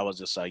out. And I was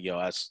just like, yo,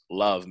 that's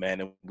love,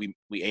 man. And we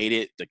ate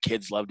it. The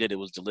kids loved it. It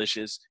was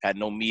delicious. Had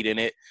no meat in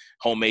it.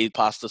 Homemade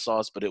pasta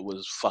sauce, but it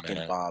was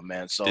fucking bomb,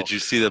 man. So did you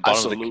see the bottom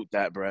I salute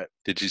that, Brett.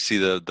 Did you see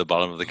the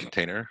bottom of the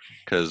container?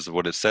 Because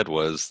what it said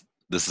was,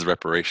 this is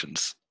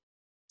reparations.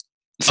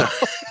 So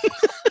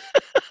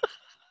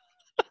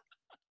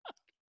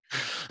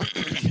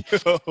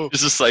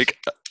it's just like,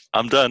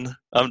 I'm done.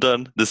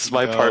 This is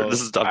my part.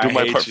 I'm doing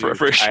my part for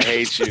reparations. I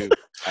hate you.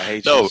 I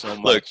hate you so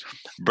much. Look,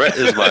 Brett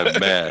is my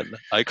man.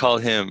 I call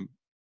him,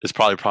 it's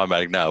probably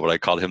problematic now, but I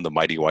called him the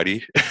Mighty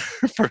Whitey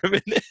for a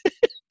minute.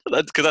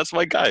 Because that's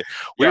my guy.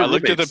 I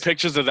looked at the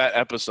pictures of that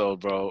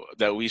episode, bro,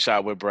 that we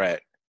shot with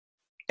Brett,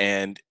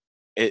 and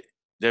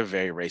they're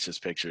very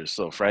racist pictures.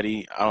 So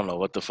Freddie, I don't know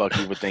what the fuck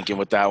you were thinking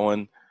with that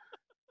one,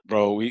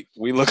 bro. We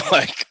look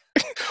like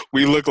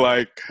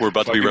we're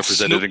about to be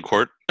represented in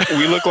court.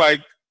 We look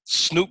like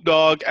Snoop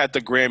Dogg at the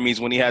Grammys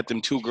when he had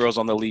them two girls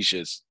on the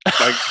leashes.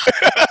 Like,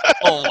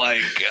 oh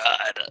my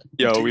god,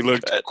 yo, we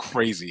looked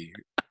crazy.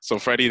 So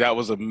Freddie, that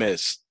was a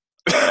miss.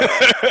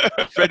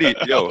 Freddie,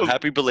 yo,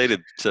 happy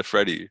belated to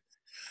Freddie.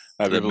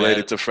 Happy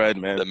belated to Fred,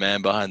 man. The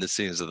man behind the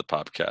scenes of the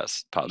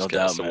Popcast. No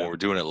doubt, so man. when we're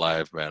doing it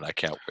live, man, I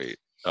can't wait.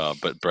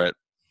 But Brett,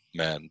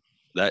 man,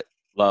 man.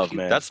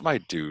 That's my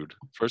dude.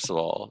 First of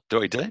all, did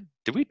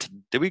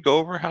we go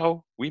over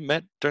how we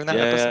met during that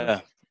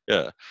episode?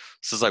 Yeah.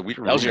 So it's like we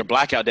were That was your roommates.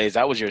 blackout days.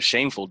 That was your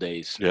shameful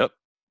days. Yep.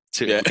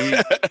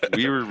 Yeah.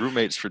 We were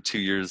roommates for 2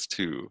 years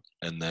too,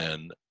 and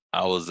then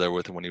I was there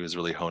with him when he was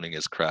really honing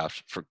his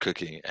craft for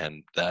cooking.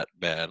 And that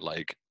man,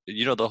 like,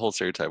 the whole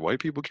stereotype: white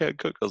people can't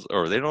cook,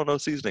 or they don't know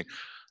seasoning.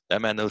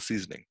 That man knows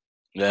seasoning.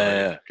 All right,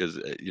 Yeah. because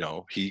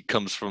he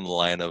comes from the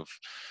line of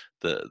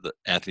the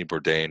Anthony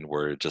Bourdain,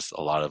 where just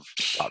a lot of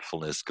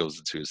thoughtfulness goes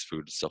into his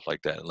food and stuff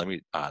like that. And let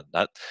me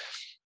not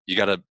you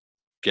gotta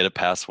get a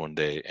pass one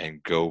day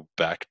and go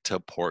back to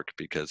pork,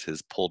 because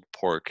his pulled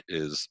pork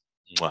is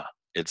mwah,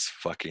 it's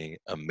fucking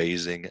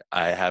amazing.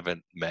 I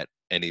haven't met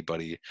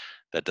anybody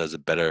that does a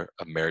better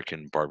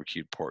American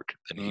barbecued pork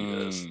than he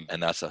does,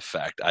 and that's a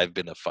fact. I've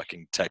been to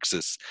fucking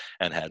Texas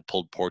and had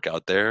pulled pork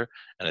out there,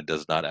 and it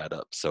does not add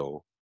up.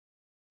 So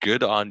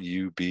good on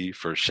you, B,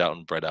 for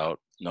shouting Brett out.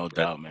 No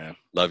Brett, doubt, man.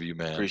 love you,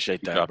 man.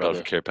 Appreciate He that, dropped off a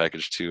brother. care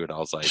package too, and I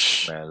was like,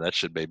 man, that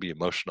shit made me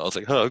emotional. I was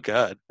like, oh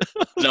god,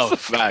 No,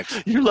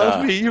 facts. you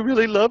love me, you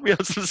really love me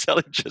on some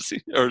Sally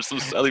Jesse or some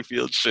Sally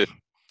Field shit.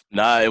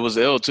 Nah, it was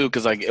ill too,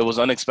 because like it was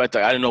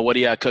unexpected. I didn't know what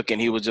he had cooking.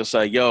 He was just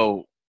like,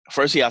 "Yo."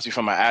 First, he asked me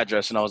for my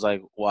address, and I was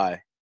like, "Why?"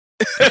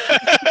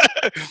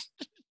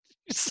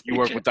 You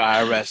work with the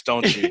IRS,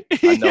 don't you?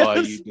 I know how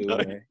you do,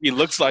 man. He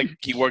looks like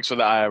he works for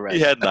the IRS. He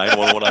had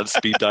 911 on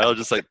speed dial,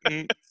 just like,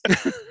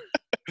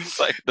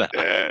 like that.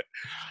 Yeah.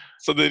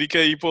 So then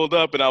he pulled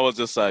up, and I was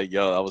just like,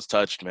 "Yo, I was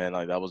touched, man.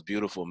 Like that was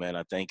beautiful, man.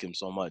 I thank him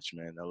so much,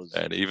 man. That was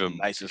And the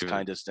nicest,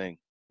 kindest thing."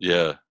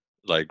 Yeah,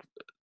 like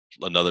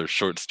another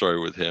short story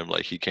with him.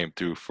 Like he came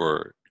through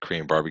for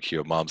Korean barbecue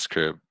at Mom's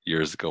crib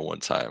years ago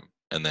one time,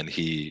 and then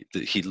he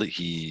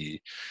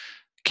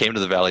came to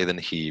the Valley. Then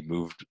he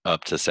moved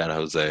up to San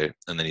Jose,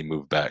 and then he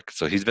moved back.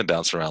 So he's been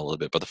bouncing around a little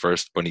bit. But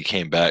when he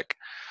came back,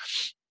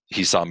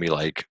 he saw me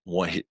like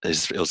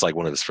it was like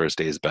one of his first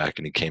days back,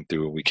 and he came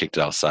through and we kicked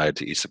it outside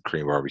to eat some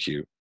Korean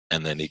barbecue.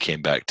 And then he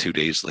came back 2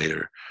 days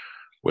later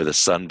with a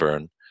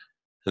sunburn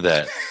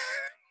that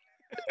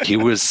he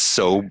was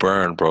so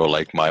burned, bro.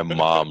 Like my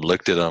mom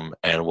looked at him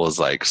and was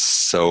like,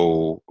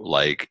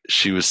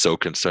 she was so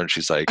concerned.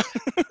 She's like,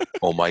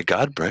 "Oh my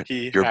God, Brett,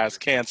 he has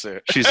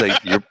cancer." She's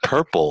like, "You're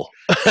purple."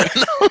 And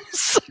I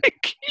was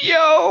like,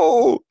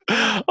 "Yo!"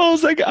 I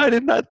was like, I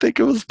did not think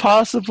it was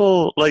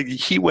possible. Like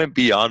he went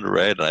beyond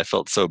red, and I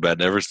felt so bad.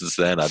 And ever since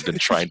then, I've been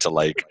trying to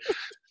I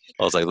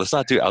was like, let's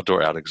not do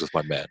outdoor outings with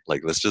my man.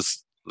 Like let's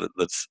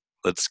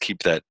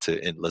keep that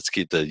let's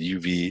keep the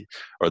UV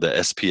or the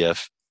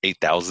SPF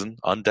 8,000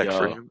 on deck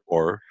for him,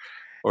 or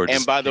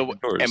just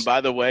and by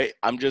the way,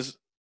 I'm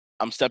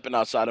stepping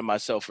outside of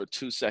myself for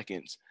 2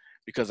 seconds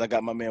because I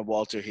got my man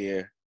Walter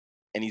here,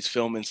 and he's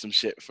filming some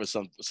shit for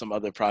some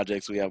other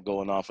projects we have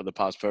going on for the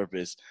Pops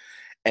Purpose,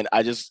 and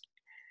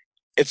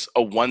it's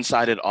a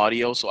one-sided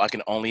audio, so I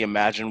can only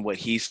imagine what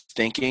he's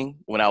thinking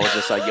when I was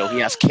just like, "Yo, he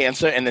has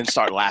cancer," and then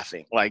start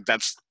laughing. Like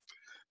that's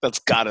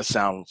gotta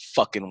sound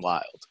fucking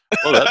wild.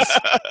 Well,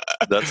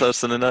 that's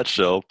us in a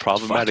nutshell.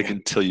 Problematic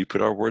until you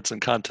put our words in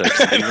context.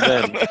 Even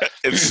then,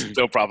 it's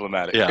still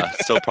problematic. Yeah,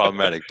 still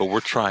problematic. But we're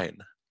trying.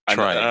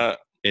 I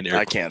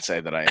can't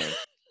say that I am.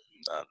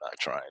 I'm not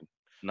trying.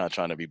 I'm not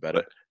trying to be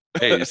better.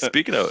 But, hey,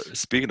 speaking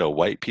of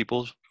white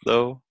people,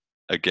 though,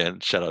 again,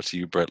 shout out to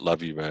you, Brett.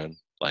 Love you, man.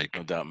 Like,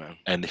 no doubt, man.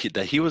 And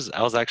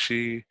I was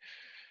actually.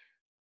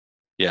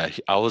 Yeah,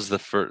 I was the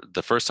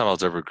first time I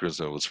was ever at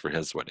groomsman was for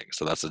his wedding,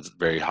 so that's a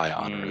very high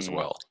honor as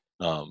well.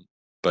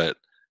 But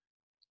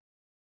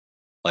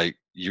like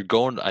you're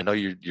going, I know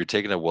you're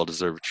taking a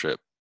well-deserved trip,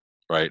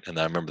 right? And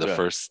I remember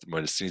as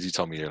soon as you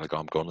told me you're like, "Oh,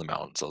 I'm going to the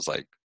mountains," I was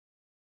like,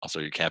 "Also,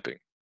 are you camping?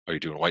 Are you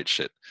doing white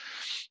shit?"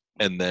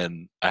 And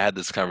then I had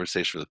this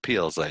conversation with P.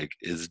 I was like,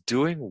 "Is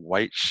doing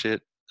white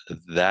shit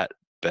that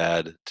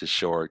bad to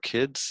show our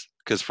kids?"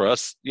 Because for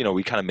us,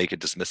 we kind of make it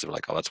dismissive,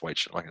 like, "Oh, that's white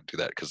shit. I'm not gonna do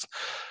that." Because,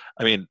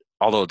 I mean,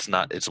 although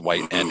it's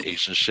white and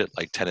Asian shit,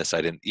 like tennis.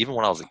 Even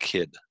when I was a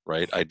kid,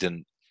 right? I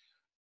didn't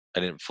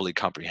fully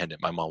comprehend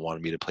it. My mom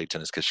wanted me to play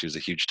tennis because she was a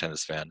huge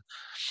tennis fan,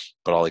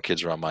 but all the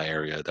kids around my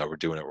area that were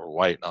doing it were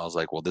white, and I was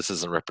like, well, this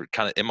isn't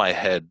kind of in my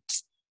head.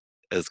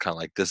 It's kind of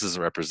like, this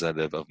isn't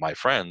representative of my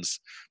friends.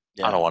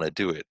 Yeah. I don't want to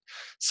do it.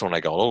 So when I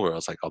got older, I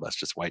was like, oh, that's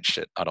just white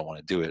shit. I don't want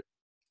to do it.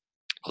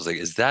 I was like,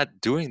 is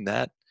that doing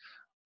that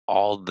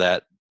all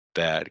that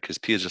bad? Because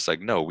P is just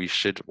like, no, we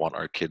should want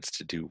our kids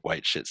to do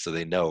white shit so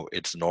they know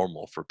it's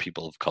normal for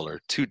people of color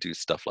to do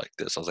stuff like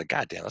this. I was like,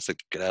 God damn, that's a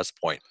good ass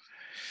point.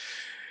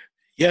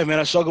 Yeah, man,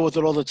 I struggle with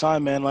it all the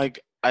time, man. Like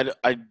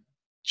I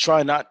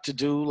try not to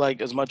do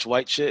like as much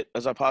white shit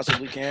as I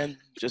possibly can,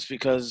 just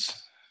because.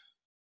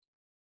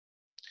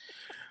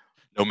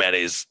 No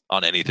mayonnaise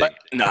on anything.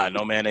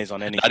 No mayonnaise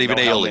on anything. Not even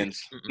aioli.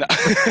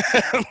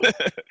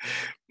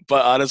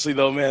 But honestly,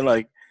 though, man,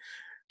 like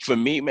for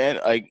me, man,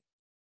 like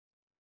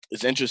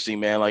it's interesting,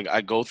 man. Like I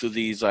go through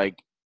these, like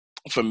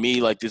for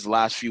me, like these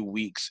last few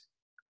weeks,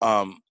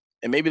 and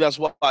maybe that's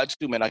why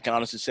too, man. I can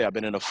honestly say I've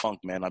been in a funk,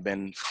 man. I've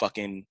been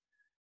fucking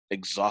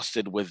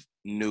exhausted with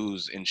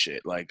news and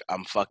shit. Like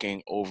I'm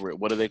fucking over it.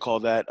 What do they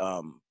call that?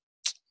 I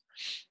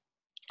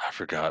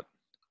forgot.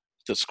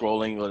 The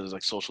scrolling, what is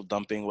like social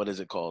dumping? What is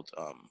it called?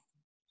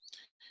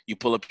 you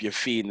pull up your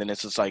feed, and then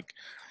it's just like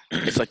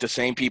the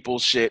same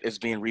people's shit is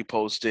being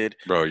reposted.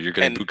 Bro, you're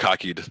getting And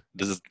bukkakied.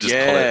 Just call it.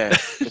 yeah,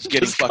 it's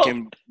getting Just call.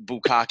 fucking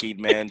bukkakied,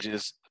 man.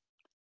 Just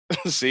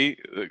see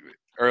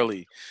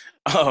early.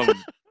 Um,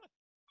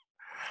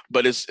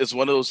 but it's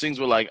one of those things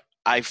where like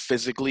I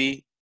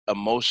physically,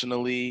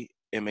 emotionally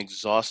am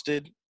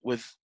exhausted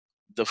with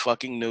the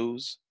fucking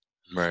news.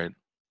 Right.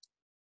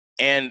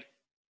 And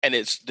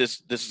it's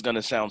this is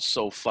gonna sound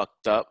so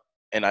fucked up,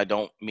 and I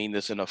don't mean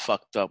this in a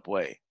fucked up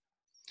way.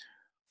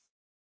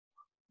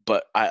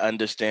 But I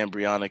understand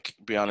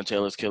Breonna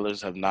Taylor's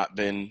killers have not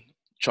been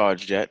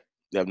charged yet.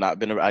 They have not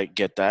been. I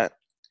get that.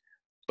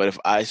 But if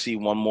I see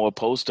one more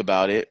post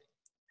about it,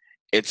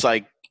 it's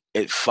like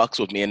it fucks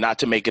with me. And not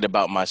to make it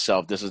about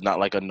myself. This is not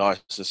like a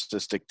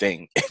narcissistic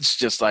thing. It's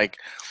just like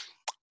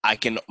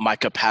my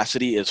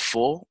capacity is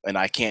full and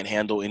I can't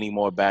handle any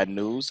more bad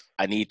news.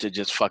 I need to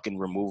just fucking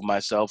remove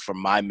myself from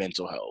my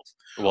mental health.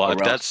 Well, Or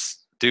else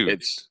that's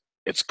dude.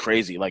 it's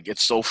crazy. Like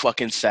it's so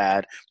fucking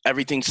sad.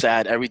 Everything's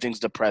sad. Everything's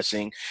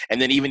depressing.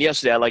 And then even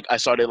yesterday,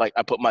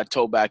 I put my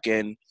toe back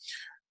in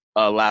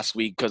last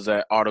week because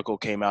that article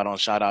came out on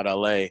Shout Out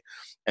LA,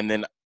 and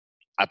then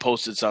I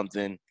posted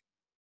something,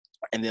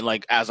 and then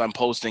like as I'm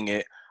posting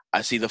it,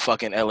 I see the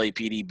fucking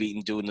LAPD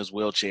beating dude in his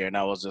wheelchair, and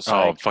I was just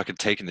I'm like, fucking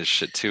taking this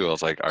shit too. I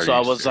was like, are so you I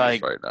was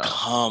serious like, right now?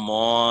 come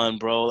on,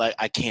 bro. Like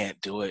I can't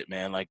do it,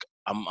 man. Like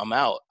I'm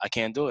out. I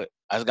can't do it.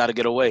 I just got to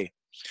get away.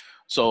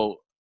 So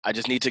I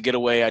just need to get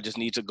away. I just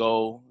need to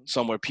go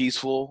somewhere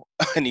peaceful.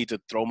 I need to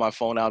throw my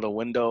phone out a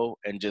window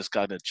and just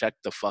gotta check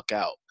the fuck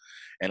out.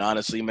 And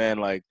honestly, man,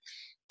 like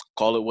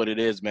call it what it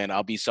is, man.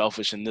 I'll be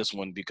selfish in this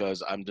one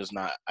because I'm just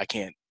not. I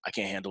can't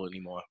handle it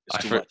anymore.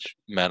 It's too much.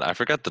 Man, I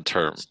forgot the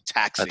term. It's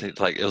I taxing. think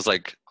like it was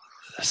like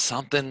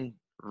something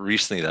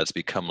recently that's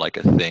become like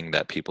a thing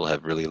that people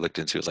have really looked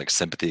into is like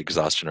sympathy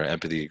exhaustion or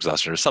empathy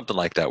exhaustion or something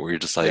like that, where you're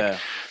just like, Yeah.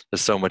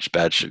 there's so much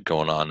bad shit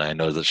going on. I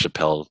know that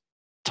Chappelle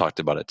talked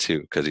about it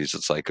too, because he's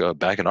just like,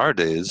 back in our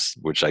days,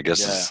 which I guess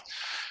is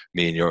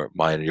me and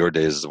your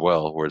days as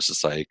well, where it's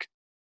just like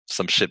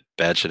some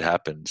bad shit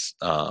happens.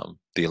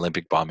 The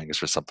Olympic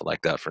bombings or something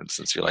like that, for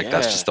instance. You're like,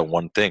 that's just the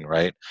one thing,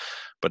 right?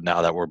 But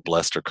now that we're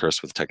blessed or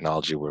cursed with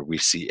technology where we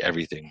see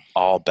everything,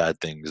 all bad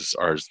things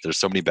there's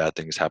so many bad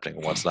things happening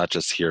at once, not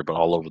just here, but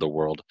all over the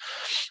world.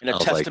 And a I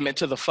was like, testament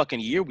to the fucking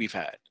year we've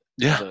had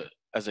yeah,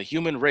 as a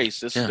human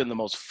race. This has yeah. been the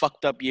most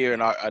fucked up year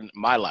in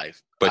my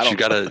life. But you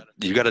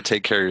gotta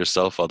take care of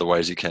yourself,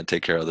 otherwise you can't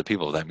take care of other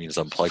people. If that means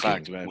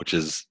unplugging, Fact, which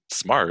is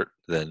smart,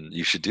 then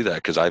you should do that,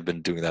 because I've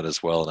been doing that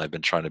as well, and I've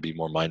been trying to be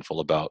more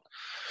mindful about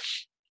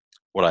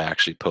what I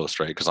actually post,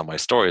 right? Because on my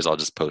stories, I'll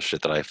just post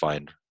shit that I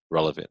find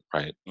relevant,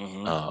 right?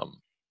 Mm-hmm.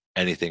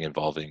 Anything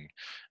involving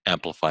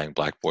amplifying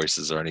Black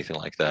voices or anything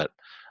like that,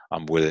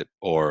 I'm with it.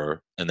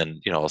 And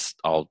then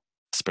I'll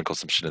sprinkle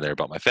some shit in there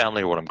about my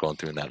family or what I'm going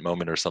through in that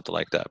moment or something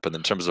like that. But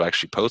in terms of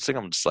actually posting,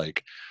 I'm just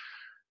like,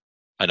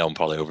 I know I'm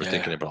probably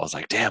overthinking it, but I was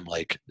like, damn,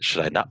 like,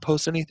 should I not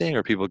post anything? Or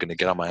are people going to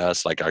get on my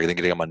ass? Like, are they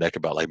getting on my neck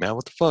about, like, man,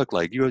 what the fuck?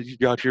 Like, you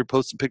out here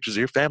posting pictures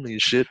of your family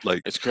and shit.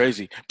 Like, it's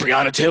crazy.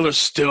 Breonna Taylor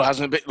still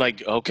hasn't been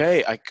like,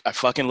 okay, I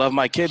fucking love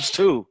my kids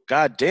too.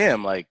 God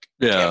damn, like,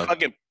 can't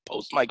fucking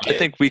post my kids.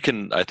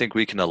 I think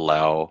we can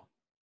allow.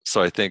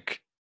 So I think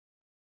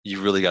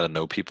you really got to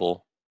know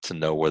people to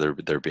know whether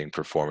they're being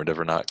performative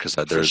or not, because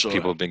there's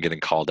people have been getting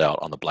called out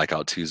on the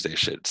Blackout Tuesday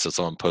shit. So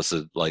someone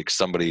posted, like,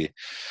 somebody,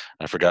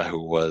 I forgot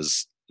who it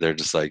was, they're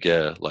just like,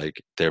 yeah,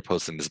 like, they're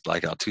posting this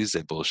Blackout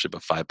Tuesday bullshit,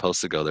 but 5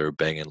 posts ago they were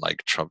banging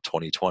like Trump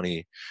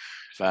 2020,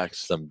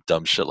 facts, some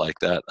dumb shit like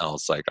that. And I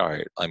was like, all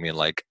right, I mean,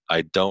 like,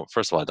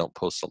 first of all, I don't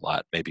post a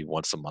lot, maybe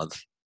once a month,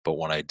 but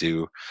when I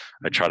do,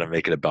 I try to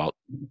make it about,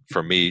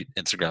 for me,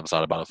 Instagram's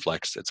not about a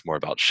flex, it's more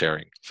about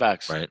sharing.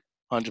 Facts, right?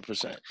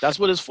 100%. That's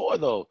what it's for,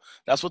 though.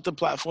 That's what the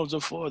platforms are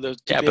for. But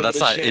that's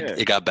not it.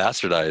 It got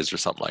bastardized or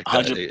something like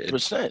that.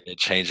 100%. It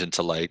changed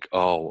into like,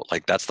 oh,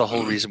 like, that's the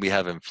whole reason we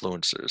have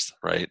influencers,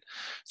 right?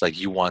 It's like,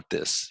 you want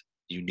this,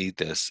 you need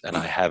this, and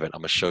I have it.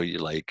 I'm gonna show you,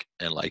 like,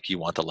 and like, you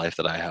want the life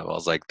that I have. I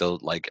was like, though,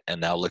 like, and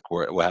now look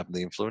what happened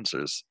to the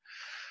influencers.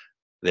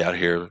 They out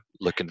here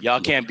looking.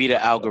 Y'all can't beat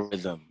an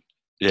algorithm,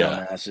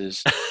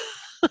 dumbasses.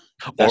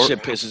 That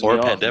shit pisses me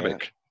off. Pandemic.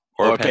 Man.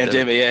 Or a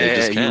pandemic,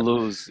 yeah, you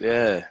lose,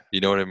 yeah. You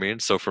know what I mean?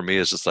 So for me,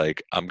 it's just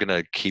like, I'm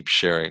gonna keep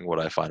sharing what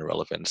I find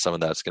relevant. Some of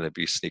that's gonna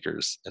be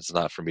sneakers. It's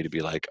not for me to be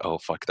like, oh,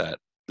 fuck that,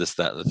 this,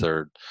 that, and the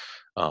third.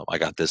 I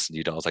got this, and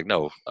you don't. I was like,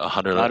 no,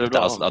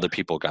 100,000 other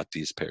people got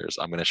these pairs.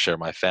 I'm gonna share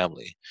my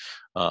family.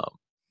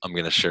 I'm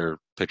gonna share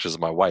pictures of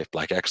my wife,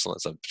 Black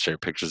Excellence. I'm share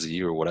pictures of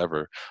you or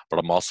whatever. But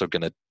I'm also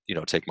gonna,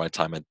 take my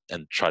time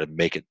and try to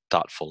make it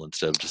thoughtful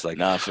instead of just like,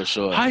 nah, for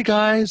sure. Hi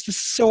guys, this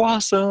is so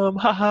awesome.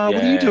 Haha,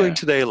 what are you doing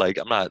today? Like,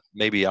 I'm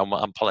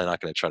probably not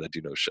gonna try to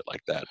do no shit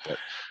like that. But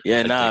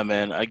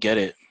man, I get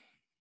it.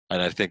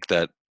 And I think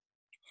that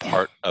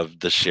part of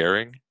the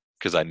sharing,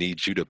 because I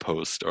need you to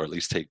post or at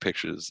least take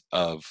pictures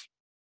of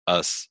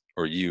us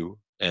or you,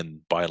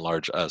 and by and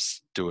large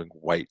us doing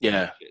white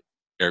shit,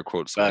 air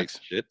quotes, white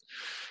shit,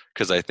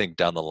 because I think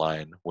down the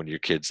line, when your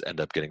kids end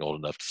up getting old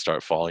enough to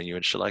start following you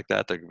and shit like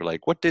that, they're gonna be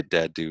like, "What did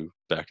Dad do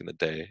back in the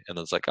day?" And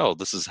it's like, "Oh,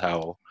 this is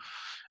how."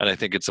 And I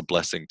think it's a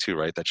blessing too,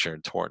 right? That you're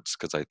in Torrance,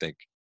 because I think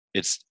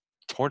it's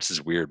Torrance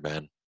is weird,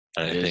 man.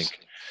 And It I is. think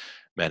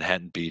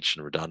Manhattan Beach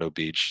and Redondo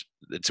Beach,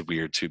 it's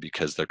weird too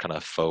because they're kind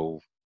of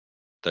faux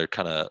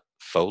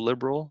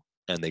liberal,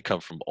 and they come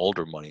from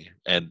older money.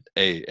 And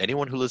hey,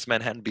 anyone who lives in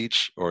Manhattan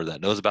Beach or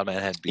that knows about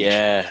Manhattan Beach,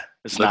 Yeah,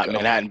 it's look not up.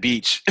 Manhattan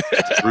Beach.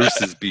 It's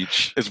Bruce's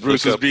Beach. It's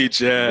Bruce's Beach.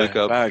 Look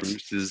Yeah, up facts.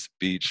 Bruce's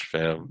Beach,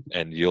 fam,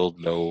 and you'll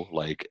know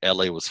like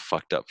LA was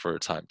fucked up for a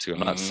time too.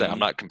 I'm Hmm.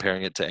 not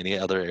comparing it to any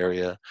other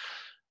area,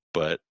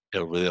 but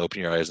it'll really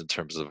open your eyes in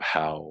terms of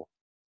how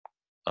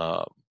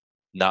um,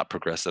 not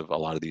progressive a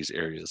lot of these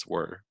areas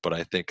were. But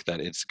I think that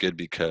it's good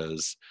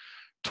because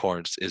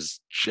Torrance is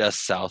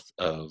just south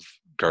of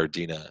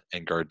Gardena,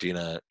 and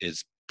Gardena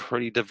is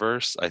pretty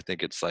diverse. I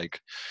think it's like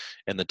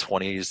in the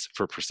 20s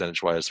for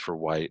percentage wise for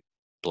white,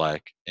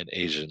 black, and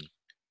Asian.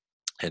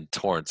 And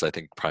Torrance, I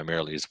think,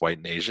 primarily is white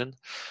and Asian,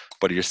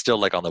 but you're still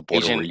like on the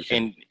border where Asian you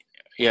can, and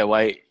yeah,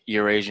 white,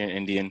 Eurasian,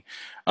 Indian.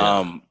 yeah.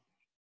 Um,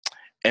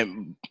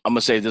 and I'm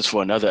gonna save this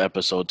for another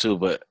episode too,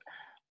 but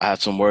I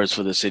have some words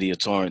for the city of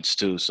Torrance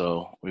too,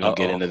 so we're gonna Uh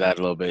get oh. into that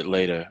a little bit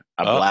later.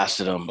 I Uh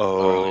blasted them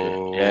earlier.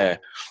 oh. Yeah,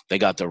 they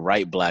got the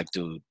right black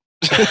dude.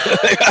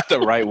 They got the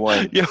right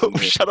one. Yo,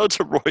 shout out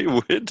to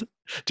Roy Wood.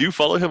 Do you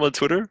follow him on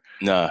Twitter?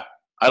 Nah,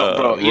 I don't,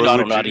 bro. You Roy know I Wood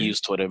don't know how to Jr.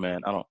 use Twitter, man.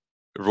 I don't.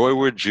 Roy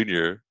Wood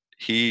Jr.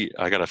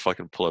 I gotta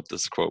fucking pull up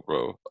this quote,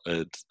 bro.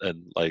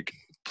 And like,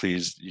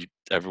 please,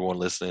 everyone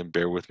listening,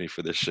 bear with me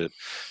for this shit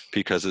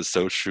because it's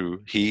so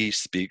true. He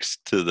speaks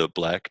to the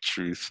black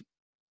truth,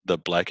 the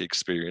black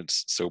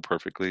experience so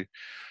perfectly.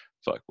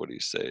 Fuck, what do you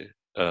say?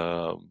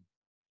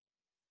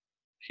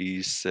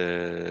 He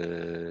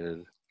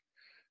said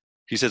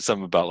he said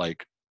something about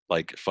like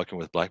fucking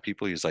with black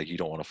people. He's like, you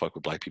don't want to fuck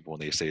with black people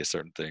when they say a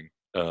certain thing.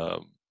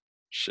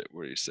 Shit,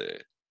 what do you say?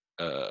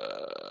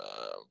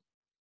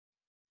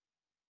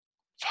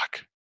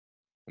 Fuck.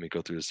 Let me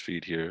go through his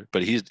feed here.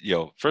 But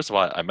first of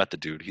all, I met the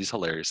dude. He's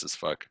hilarious as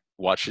fuck.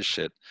 Watch his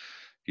shit.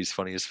 He's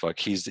funny as fuck.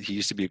 He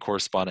used to be a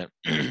correspondent.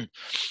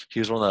 He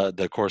was one of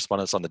the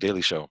correspondents on the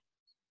Daily Show.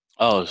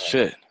 Oh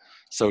shit.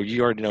 So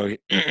you already know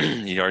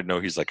you already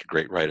know he's like a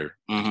great writer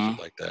and Mm-hmm. shit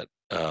like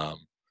that.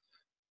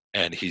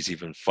 And he's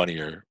even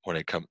funnier when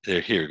it comes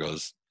here it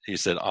goes. He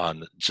said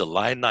on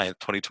July 9th,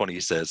 2020, he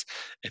says,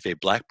 if a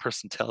black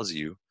person tells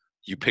you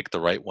you picked the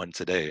right one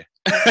today,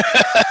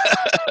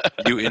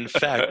 you in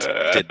fact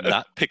did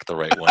not pick the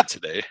right one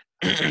today.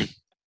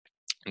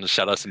 And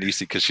shout out to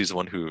Nisi because she's the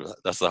one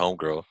that's the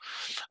homegirl.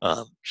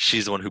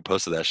 She's the one who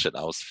posted that shit.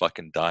 And I was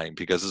fucking dying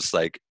because it's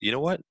like, you know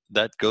what?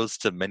 That goes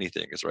to many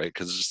things, right?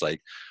 Because it's just like,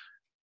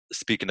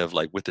 speaking of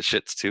like with the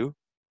shits too,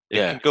 it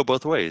Yeah. can go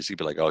both ways. You'd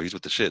be like, oh, he's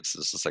with the shits.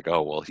 It's just like,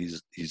 oh, well,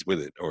 he's with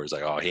it, or it's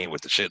like, oh, he ain't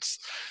with the shits.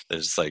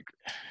 It's just like,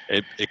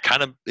 it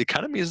kind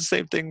of means the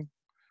same thing,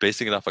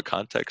 basing it off of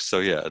context. So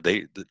yeah,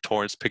 the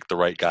Torrance picked the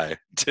right guy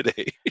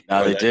today.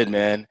 No, or they that, did,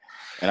 man.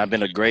 And I've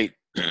been a great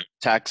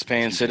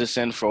tax-paying excuse me.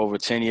 citizen for over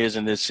 10 years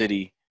in this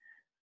city,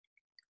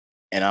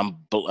 and I'm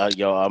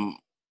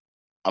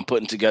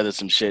putting together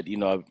some shit.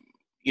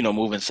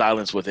 Moving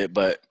silence with it.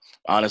 But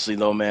honestly,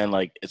 though, man,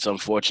 like it's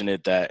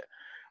unfortunate that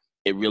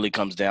it really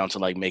comes down to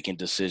like making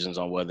decisions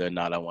on whether or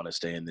not I want to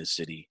stay in this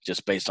city,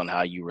 just based on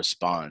how you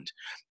respond.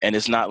 And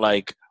it's not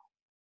like,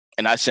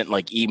 and I sent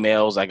like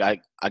emails. Like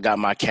I got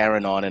my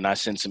Karen on, and I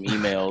sent some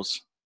emails.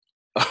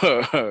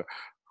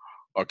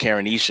 Or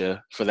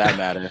Karenisha, for that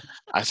matter.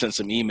 I sent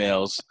some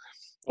emails.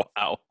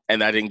 Wow.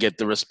 And I didn't get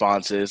the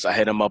responses. I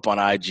hit him up on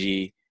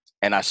IG,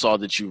 and I saw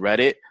that you read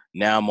it.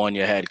 Now I'm on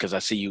your head because I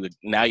see you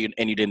now. You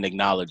didn't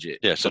acknowledge it.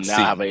 Yeah, So so now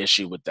I have scene. an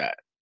issue with that.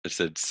 It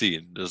said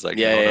scene. It was like,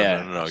 Yeah, no, yeah, no, no,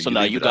 yeah. no, no. So You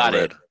now leave you it got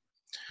unread. it.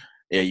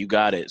 Yeah, you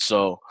got it.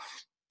 So,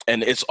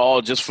 and it's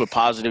all just for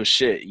positive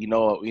shit.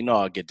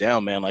 I'll get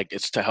down, man. Like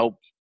it's to help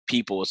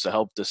people. It's to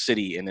help the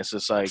city, and it's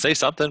just like Say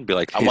something. Be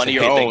like, I'm hey, one of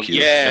your hey, own. thank you.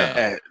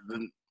 Yeah. Yeah.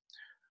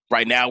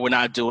 Right now we're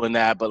not doing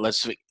that, but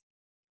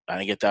I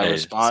didn't get that Hey,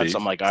 response.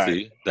 I'm like, all right,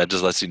 see, that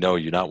just lets you know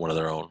you're not one of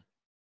their own.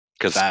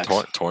 Because facts.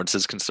 Torrance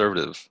is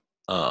conservative.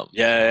 Yeah, Let's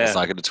yeah.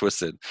 not get it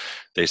twisted.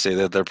 They say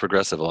that they're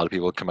progressive. A lot of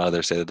people come out of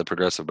there say that they're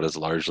progressive, but it's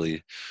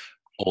largely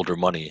older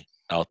money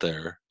out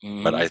there. But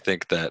Mm-hmm. I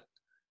think that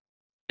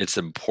it's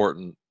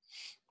important.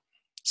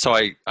 So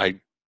I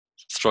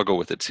struggle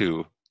with it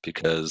too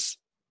because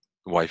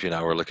wifey and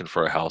I were looking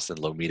for a house, and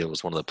Lomita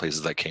was one of the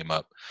places that came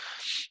up.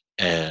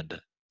 And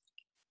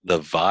the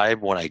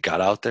vibe when I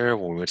got out there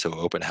when we went to an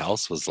open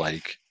house was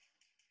like,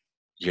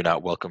 "You're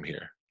not welcome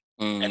here,"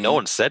 and no Mm-hmm.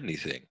 one said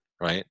anything.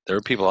 Right? There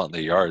were people out in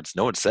the yards.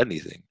 No one said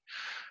anything.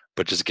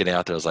 But just getting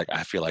out there, I was like,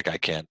 I feel like I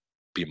can't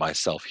be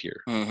myself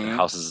here. The Mm-hmm.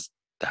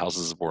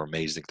 houses were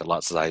amazing. The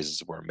lot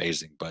sizes were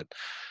amazing, but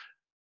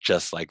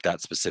just like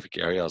that specific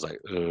area, I was like,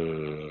 I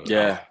don't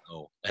Yeah.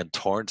 know. And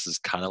Torrance is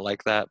kind of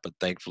like that, but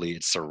thankfully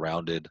it's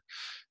surrounded.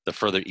 The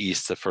further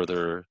east, the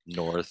further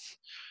north,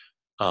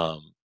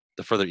 um,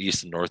 the further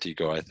east and north you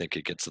go, I think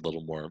it gets a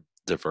little more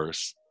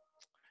diverse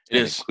It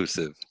and is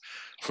inclusive.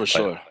 for But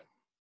sure.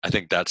 I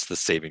think that's the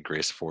saving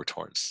grace for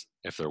Torrance,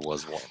 if there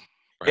was one.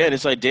 Yeah, Right? and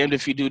it's like damned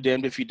if you do,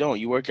 damned if you don't.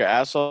 You work your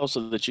ass off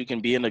so that you can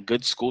be in a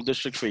good school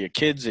district for your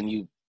kids, and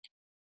you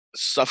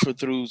suffer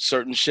through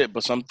certain shit,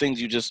 but some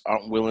things you just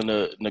aren't willing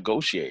to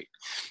negotiate.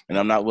 And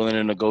I'm not willing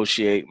to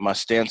negotiate my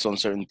stance on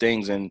certain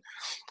things. And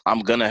I'm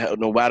gonna help,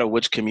 no matter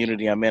which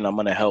community I'm in, I'm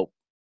gonna help.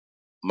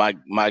 My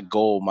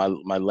goal,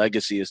 my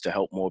legacy is to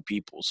help more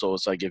people. So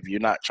it's like if you're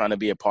not trying to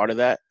be a part of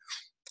that,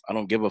 I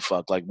don't give a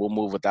fuck. Like we'll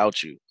move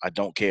without you. I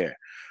don't care.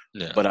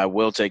 Yeah. But I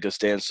will take a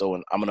stance. So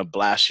and I'm gonna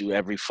blast you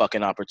every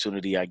fucking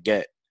opportunity I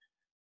get.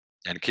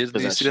 And kids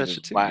need Because to that see shit that is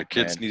shit too. Your whack,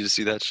 kids man. need to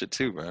see that shit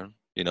too, man.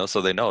 You know,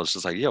 so they know it's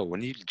just like, yo,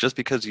 when you just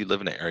because you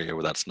live in an area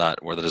where that's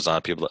not where there's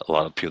not people, a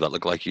lot of people that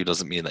look like you,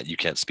 doesn't mean that you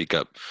can't speak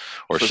up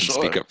or For shouldn't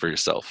speak sure. up for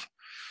yourself.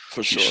 For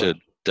You sure.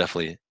 should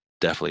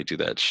definitely do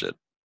that shit.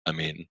 I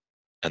mean,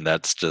 and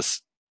that's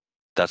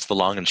the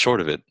long and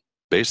short of it.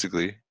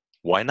 Basically,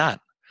 why not?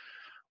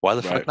 Why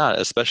the fuck Right. not?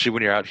 Especially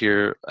when you're out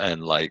here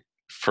and like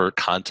for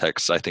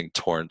context, I think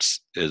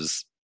Torrance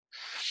is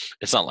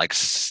it's not like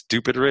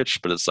stupid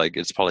rich, but it's like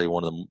it's probably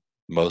one of the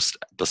most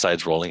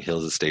besides Rolling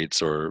Hills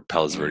Estates or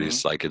Palos Mm-hmm.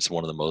 Verdes, like it's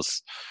one of the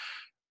most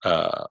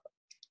uh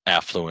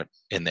affluent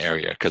in the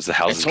area because the And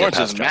houses get Torrance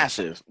is passed down.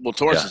 massive. Well,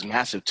 Torrance Yeah. is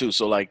massive too.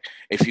 So like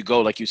if you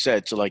go, like you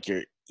said, to like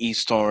your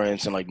East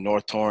Torrance and like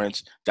North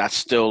Torrance, that's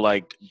still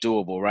like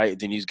doable, right?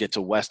 Then you get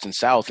to West and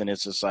South and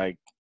it's just like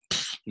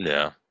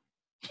Yeah.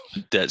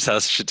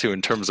 That's shit too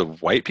in terms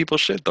of white people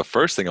shit. The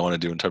first thing I want to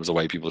do in terms of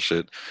white people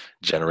shit,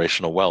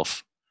 generational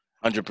wealth.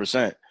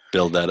 100%.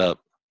 Build that up.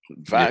 You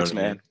know Facts, what I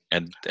man.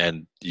 mean?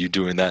 And you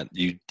doing that,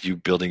 you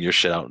building your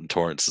shit out in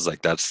Torrance is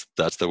like that's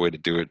the way to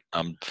do it.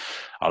 I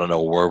don't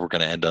know where we're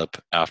gonna end up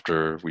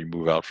after we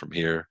move out from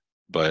here,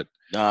 but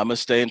No, I'm gonna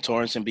stay in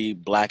Torrance and be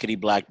blackety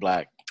black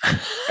black.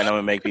 And I'm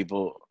gonna make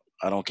people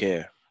I don't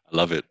care. I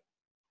love it.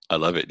 I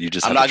love it. You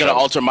just I'm have to not gonna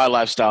travel. alter my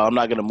lifestyle. I'm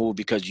not gonna move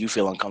because you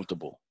feel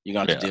uncomfortable. You're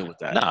gonna have to Yeah. deal with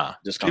that Nah.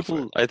 discomfort.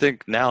 People I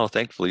think now,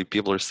 thankfully,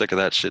 people are sick of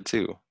that shit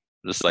too.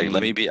 Just like let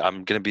Mm-hmm. me be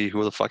I'm gonna be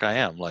who the fuck I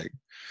am. Like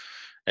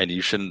and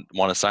you shouldn't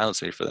want to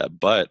silence me for that.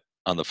 But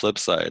on the flip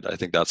side, I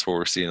think that's where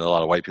we're seeing a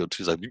lot of white people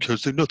too. It's like you can't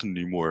say nothing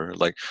anymore.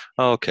 Like,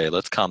 oh, okay,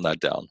 let's calm that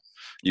down.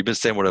 You've been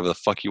saying whatever the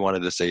fuck you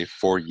wanted to say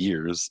for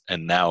years,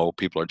 and now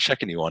people are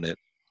checking you on it,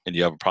 and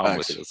you have a problem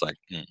with it. Facts. It's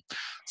like,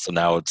 so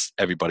now it's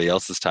everybody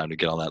else's time to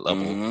get on that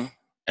level, Mm-hmm.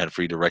 and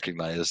for you to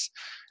recognize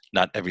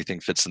not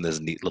everything fits in this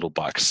neat little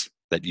box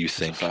that you It's a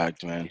think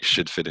fact, man. you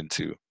should fit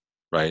into,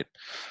 right?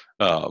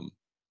 Um,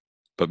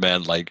 but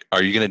man, like,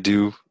 are you gonna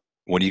do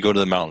when you go to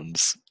the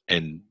mountains?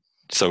 And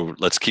so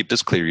let's keep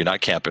this clear: you're not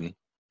camping.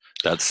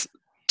 That's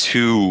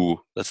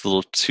That's a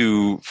little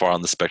too far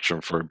on the spectrum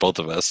for both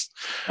of us.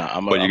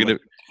 But you're gonna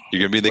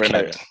be in the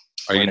cabin.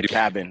 Are we're you in gonna a do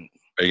cabin.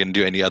 Are you gonna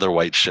do any other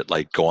white shit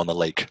like go on the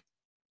lake?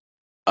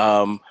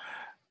 Um,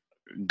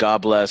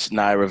 God bless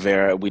Naya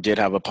Rivera. We did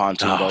have a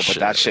pontoon Oh boat, but shit!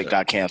 that shit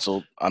got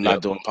canceled. I'm not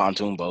Yep. doing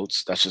pontoon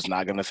boats. That's just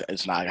not gonna.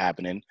 It's not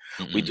happening.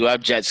 We Mm-mm. do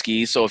have jet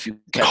skis, so if you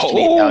catch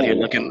me out here Oh,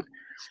 looking,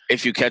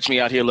 if you catch me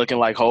out here looking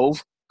like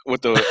Hove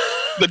with the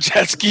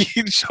jet ski,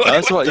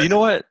 that's what you know.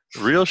 What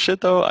real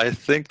shit though? I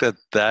think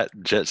that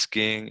jet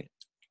skiing.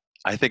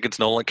 I think it's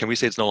no longer. Can we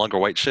say it's no longer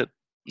white shit?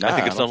 I think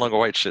nah, I it's no don't think. longer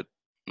white shit.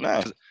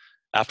 Nah,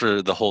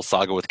 After the whole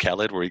saga with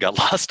Khaled, where he got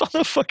lost on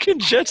a fucking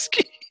jet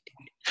ski,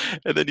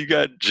 and then you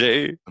got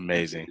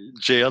amazing.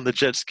 Jay on the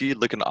jet ski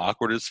looking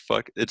awkward as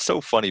fuck. It's so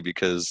funny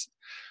because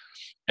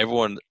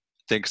everyone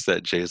thinks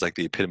that Jay is like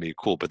the epitome of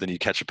cool, but then you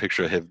catch a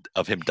picture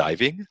of him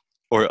diving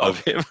or Oh,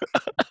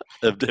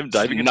 of him it's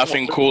diving into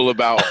nothing water cool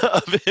about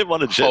of him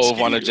on a jet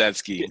Hove on ski. a jet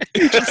ski.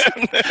 He just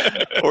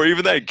or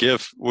even that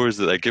gif. Where is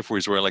it? That gif where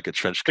he's wearing like a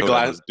trench coat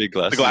and his big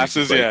The glasses. He's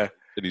just glasses, like yeah.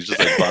 and he's just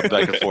like bobbing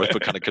back and forth,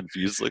 but kind of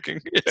confused looking.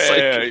 It's like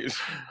Yeah,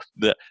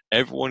 that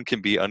everyone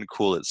can be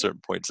uncool at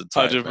certain points in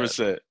time, man.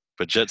 100%.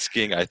 But jet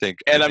skiing, I And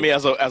I think mean,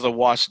 as a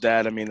washed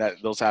dad, I mean that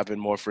those happen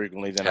more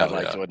frequently than I'd hell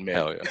like yeah, to admit,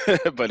 hell yeah.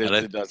 but And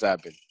it does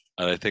happen.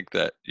 I think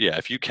that yeah,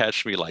 if you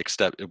catch me like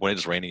when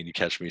it's raining and you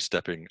catch me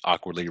stepping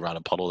awkwardly around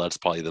a puddle, that's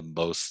probably the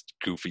most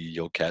goofy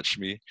you'll catch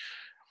me.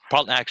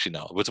 Probably actually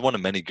no, it was one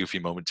of many goofy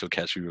moments you'll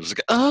catch me. It was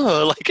like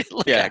oh, like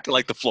Yeah, acting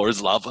like the floor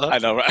is lava I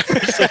know, right? or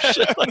some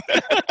shit like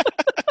that.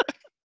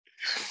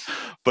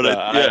 But No,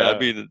 I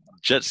mean,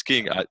 jet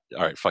skiing. All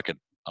right, fuck it.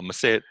 I'm gonna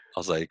say it. I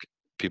was like,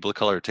 people of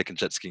color are taking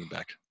jet skiing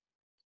back.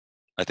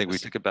 I think we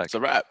took it back. it's a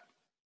wrap.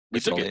 We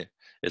It's took it. only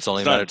it's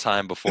only It's a matter done. of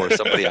time before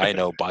somebody I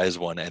know buys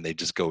one and they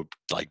just go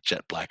like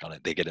jet black on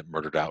it. They get it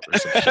murdered out or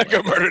some shit like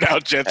Got that. murdered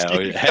out jet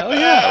ski. Hell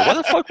yeah! Why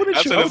the fuck wouldn't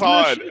That's you? it. I It's would do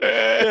that hard. shit.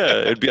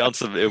 Yeah, it'd be on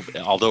some.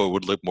 Although it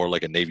would look more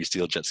like a Navy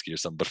SEAL jet ski or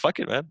something. But fuck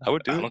it, man. I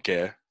would do I it. don't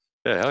care.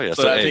 Yeah, hell yeah.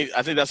 So So hey,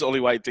 I think that's the only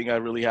white thing I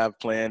really have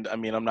planned. I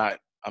mean, I'm not.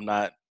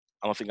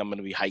 I don't think I'm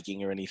gonna be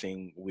hiking or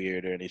anything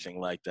weird or anything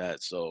like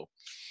that. So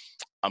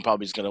I'm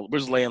probably just gonna. We're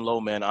just laying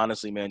low, man.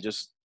 Honestly, man,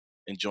 just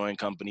enjoying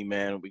company,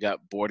 man. We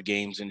got board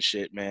games and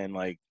shit, man.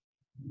 Like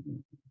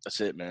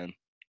that's it, man.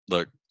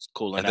 look, It's I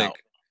cooling think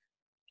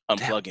out,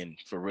 damn unplugging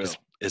for real.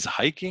 is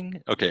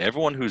hiking okay.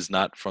 Everyone who's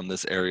not from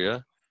this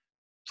area,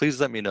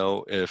 please let me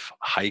know if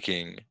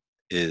hiking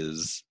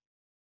is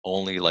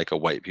only like a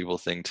white people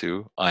thing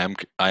too. I'll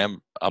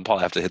probably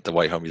have to hit the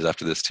white homies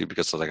after this too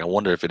because like I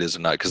wonder if it is or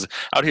not. Because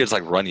out here it's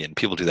like Runyon.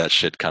 People do that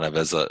shit kind of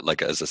as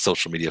a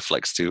social media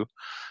flex too,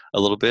 a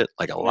little bit.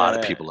 Like a lot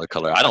of Yeah, people of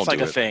color. I that's don't like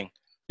do a it. thing.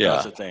 No,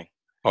 it's Yeah. a thing.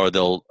 Or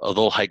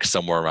they'll hike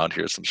somewhere around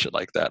here, some shit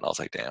like that. And I was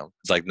like, damn.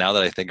 It's like now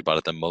that I think about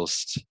it, the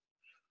most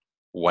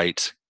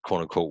white,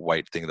 quote unquote,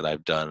 white thing that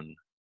I've done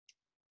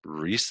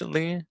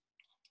recently,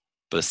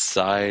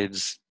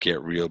 besides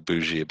get real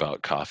bougie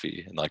about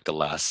coffee in like the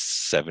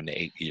last 7 to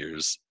 8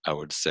 years, I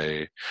would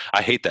say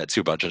I hate that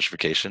too about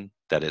gentrification.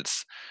 That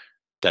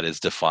is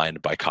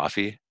defined by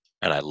coffee,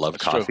 and I love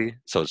That's true. coffee.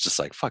 So it's just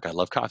like fuck, I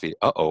love coffee.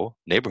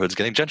 Neighborhood's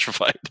getting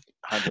gentrified.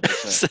 100%.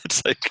 So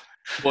it's like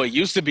Well, it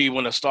used to be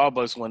when the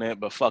Starbucks went in,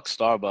 but fuck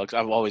Starbucks.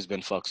 I've always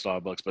been fuck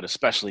Starbucks, but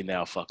especially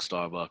now, fuck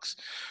Starbucks.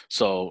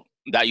 So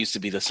that used to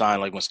be the sign,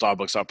 like when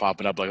Starbucks start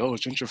popping up, like, oh,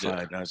 it's yeah,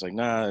 gentrified. And I was like,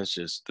 nah, it's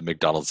just the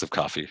McDonald's of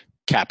coffee.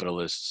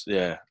 capitalists.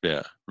 Yeah,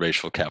 Yeah,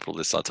 racial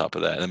capitalists on top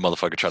of that, and then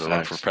motherfucker tried to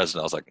run for facts.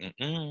 president. I was like,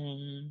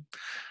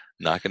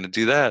 not gonna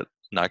do that.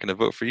 Not gonna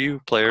vote for you,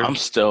 player. I'm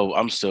still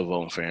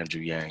voting for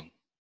Andrew Yang.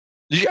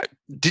 Yeah,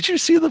 did you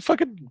see the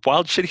fucking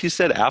wild shit he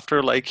said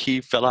after like he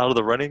fell out of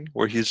the running,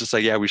 where he's just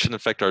like, yeah, we should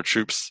infect our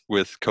troops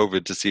with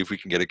COVID to see if we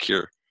can get a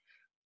cure.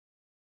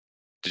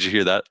 Did you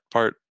hear that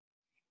part?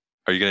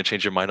 Are you gonna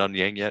change your mind on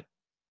Yang yet?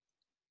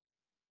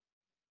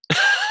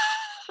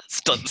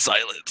 Stunned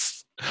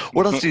silence.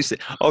 What else do you say?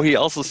 Oh, he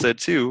also said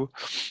too,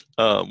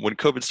 when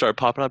COVID started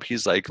popping up,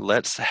 he's like,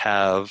 let's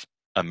have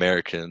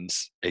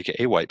Americans,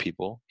 aka white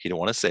people, he didn't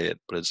want to say it,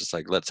 but it's just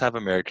like, let's have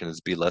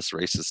Americans be less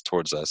racist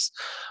towards us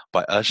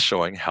by us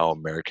showing how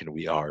American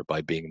we are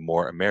by being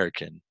more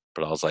American.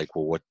 But I was like,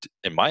 well, what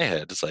in my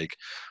head, it's like,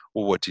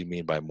 well, what do you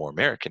mean by more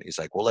American? He's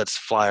like, well, let's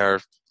fly our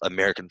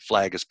American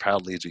flag as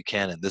proudly as we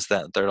can and this,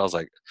 that, and third. I was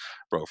like,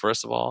 bro,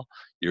 first of all,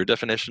 your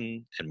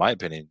definition, in my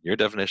opinion, your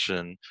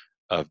definition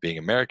of being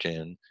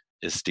American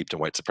is steeped in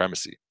white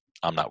supremacy.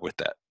 I'm not with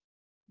that.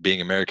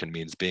 Being American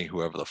means being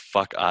whoever the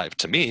fuck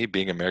to me,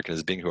 being American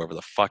is being whoever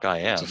the fuck I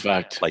It's a am.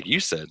 fact. Like you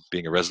said,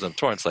 being a resident of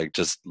Torrance, like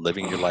just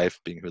living your life,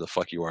 being who the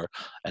fuck you are,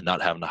 and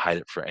not having to hide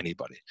it for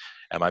anybody.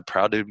 Am I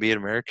proud to be an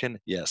American?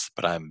 Yes,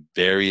 but I'm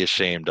very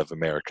ashamed of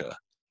America.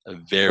 I'm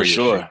For very ashamed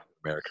sure. of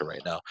America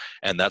right now.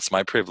 And that's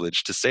my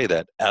privilege to say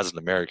that as an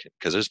American,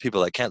 because there's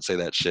people that can't say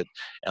that shit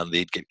and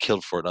they'd get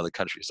killed for it in other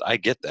countries. I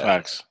get that.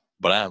 Facts.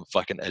 But I am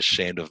fucking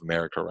ashamed of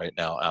America right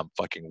now. I'm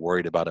fucking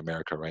worried about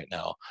America right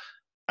now.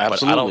 But I don't.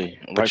 Absolutely.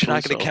 But you're Rightfully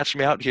not going to so. catch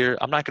me out here.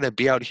 I'm not going to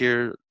be out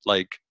here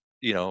like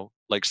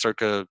like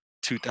circa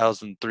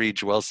 2003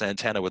 Joel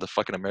Santana with a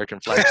fucking American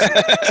flag suit.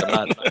 Like, I'm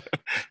not.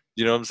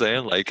 You know what I'm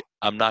saying? Like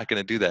I'm not going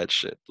to do that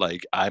shit.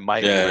 Like I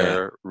might Yeah.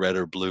 wear red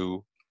or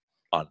blue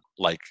on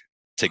like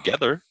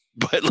together,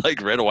 but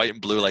like red, white,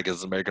 and blue like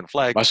as American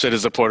flag. My shit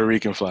is a Puerto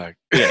Rican flag.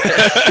 Yeah,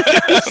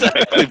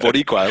 exactly.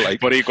 Boricua, like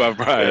Boricua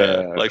pride.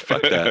 yeah, Yeah. like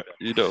fuck that.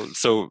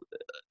 So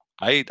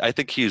I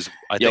think he's.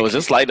 I Yo, think is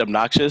this light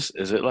obnoxious?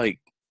 Is it like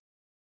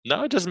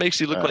no, it just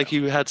makes you look like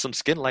you had some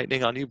skin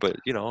lightening on you, but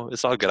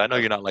it's all good. I know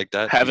you're not like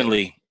that.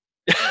 heavenly?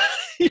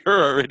 You're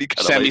already kind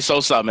of Sammy like,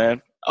 Sosa,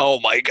 man. oh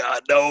my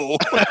god, no.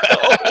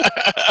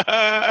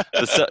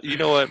 You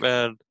know what,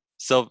 man?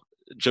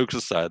 Jokes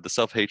aside, the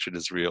self hatred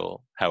is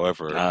real.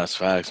 However, Nah, it's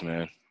facts,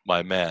 man.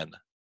 my man,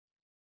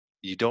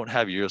 you don't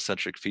have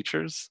Eurocentric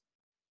features.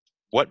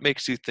 What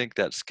makes you think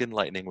that skin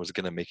lightening was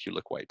going to make you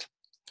look white?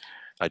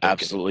 I don't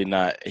Absolutely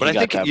not. But He I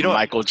got think that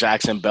Michael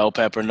Jackson bell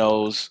pepper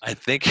nose. I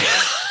think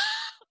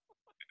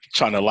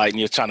trying to lighten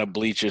you, trying to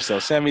bleach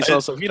yourself. Sammy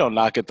Sosa, if you don't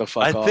knock it the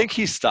fuck off. I think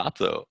he stopped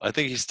though. I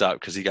think he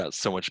stopped because he got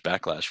so much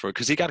backlash for it.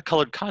 Because he got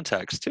colored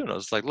contacts too, and I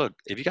was like, look,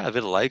 if you got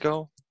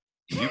vitiligo,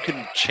 you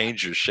can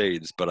change your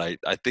shades. But I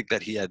think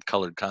that he had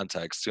colored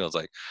contacts too. I was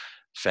like,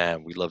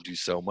 fam, we loved you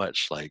so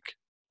much. Like,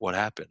 what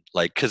happened?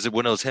 Like, because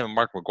when it was him and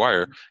Mark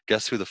McGuire,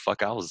 guess who the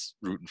fuck I was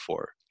rooting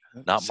for?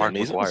 Not Mark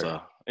Sammy McGuire.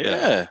 Sosa.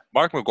 Yeah.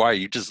 Mark McGuire,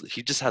 he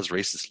just has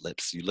racist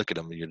lips. You look at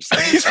him and you're just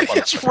like, He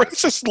has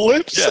racist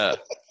lips. Yeah.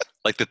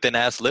 Like the thin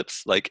ass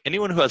lips. Like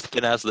anyone who has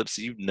thin ass lips,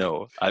 You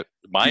got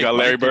Larry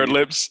my Bird theory,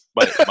 lips.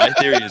 my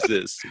theory is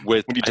this: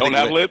 when you don't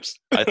have lips.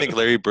 I think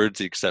Larry Bird's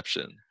the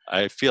exception.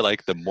 I feel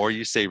like the more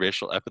you say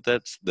racial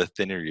epithets, the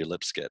thinner your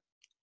lips get.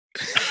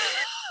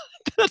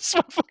 That's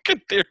my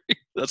fucking theory.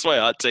 That's my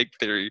hot take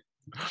theory.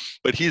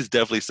 But he's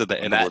definitely said the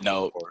N-word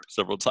before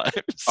several times.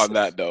 On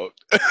that note,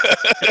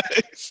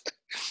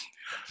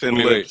 thin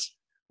lips.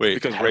 Wait,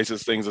 because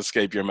racist things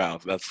escape your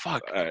mouth. That's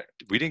fuck. All right.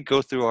 We didn't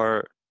go through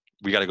our.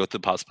 We got to go through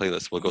the Pops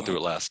playlist. We'll go through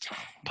it last.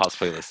 Pops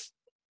playlist.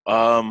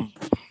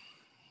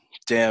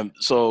 Damn.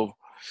 So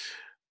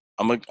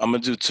I'm gonna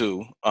do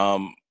two.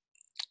 I'm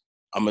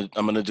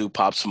gonna do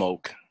Pop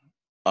Smoke.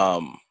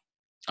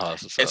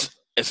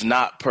 It's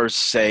not per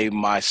se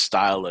my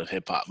style of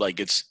hip hop. Like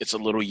it's a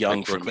little young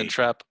like for Brooklyn me.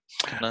 Trap.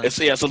 No? It's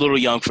a little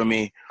young for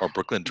me. Or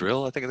Brooklyn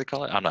Drill, I think they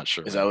call it. I'm not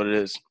sure. Is that what it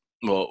is?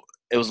 Well,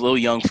 it was a little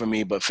young for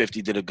me, but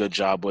 50 did a good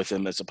job with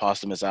him. It's a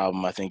posthumous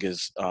album. I think it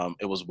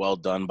was well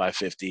done by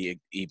 50. It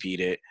EP'd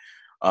it.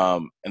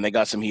 And they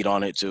got some heat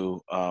on it too.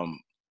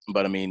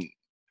 But I mean,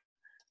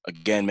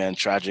 Again, man,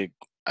 tragic.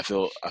 I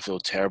feel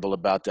terrible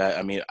about that.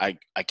 I mean, I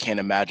can't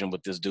imagine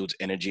with this dude's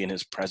energy and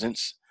his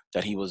presence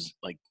that he was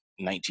like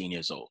 19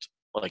 years old.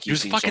 Like He he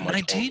was seemed so fucking much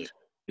older. 19. He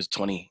was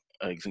 20.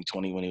 I think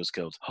 20 when he was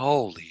killed.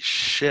 Holy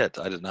shit!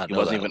 I did not He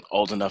know wasn't that. even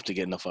old enough to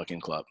get in the fucking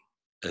club.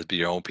 It'd be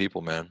your own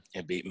people, man.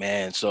 And be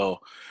man. So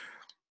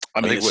I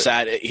I mean, think it's what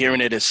sad.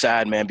 Hearing it is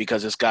sad, man,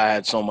 because this guy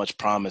had so much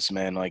promise,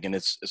 man. Like, and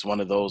it's one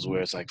of those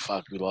where it's like,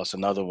 fuck, we lost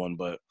another one,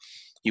 but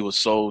he was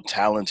so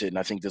talented, and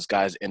I think this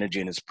guy's energy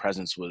and his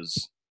presence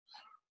was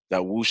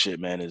that woo shit,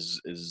 man, is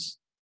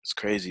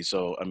crazy.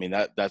 So I mean,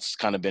 that's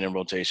kind of been in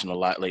rotation a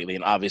lot lately,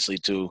 and obviously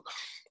too,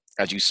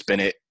 as you spin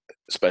it,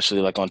 especially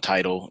like on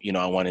Tidal, you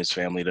know, I want his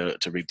family to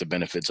reap the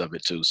benefits of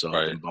it too. So I've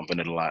right? been bumping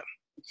it a lot.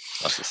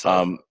 That's what's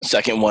up.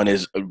 Second one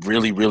is a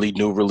really, really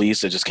new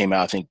release that just came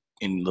out, I think,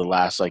 in the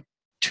last like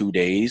 2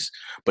 days.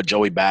 But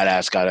Joey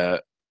Badass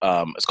got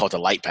it's called the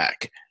Light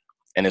Pack,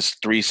 and it's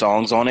 3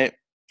 songs on it,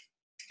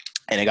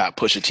 and it got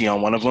Pusha T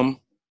on one of them.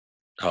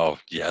 Oh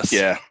yes,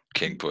 Yeah,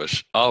 King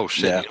Push. Oh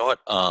shit! yeah, You know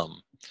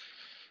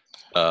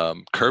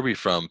what? Kirby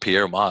from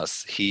Pierre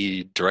Moss,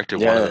 he directed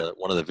yeah,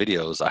 one of the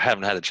videos. I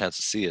haven't had a chance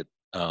to see it.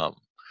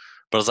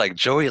 But I was like,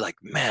 Joey, like,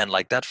 man,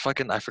 like that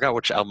fucking, I forgot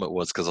which album it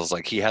was because I was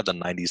like, he had the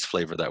 90s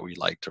flavor that we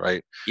liked,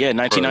 right? yeah. For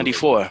a little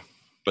bit. 1994.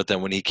 But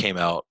then when he came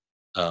out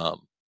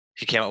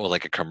with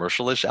like a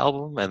commercial-ish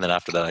album. And then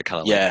after that, I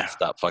kind of like Yeah.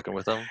 stopped fucking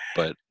with him.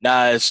 But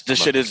Nah, I'm a,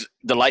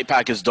 the Light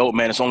Pack is dope,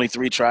 man. It's only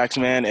 3 tracks,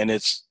 man, and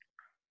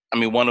I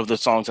mean, one of the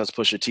songs has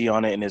Pusha T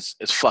on it, and it's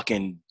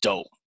fucking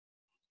dope.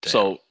 damn,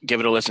 So give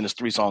it a listen. It's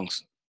 3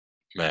 songs.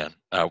 man,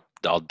 I'll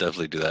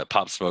definitely do that.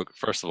 Pop Smoke,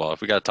 first of all,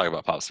 if we got to talk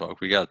about Pop Smoke,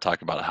 we got to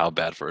talk about how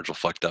bad Virgil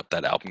fucked up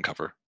that album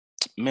cover.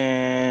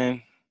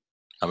 Man,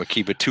 I'm going to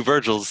keep it 2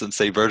 Virgils and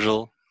say,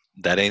 Virgil,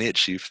 that ain't it,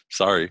 Chief.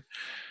 Sorry.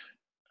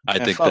 I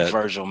man, think fuck that.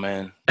 Virgil,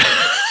 man.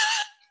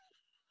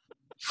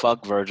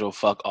 Fuck Virgil.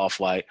 Fuck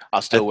Off-White.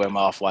 I'll still wear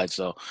my Off-White,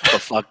 so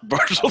but fuck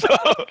Virgil.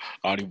 I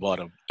already bought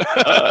him.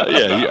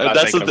 I'm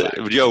That's taking him back.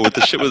 with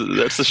the shit with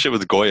that's the shit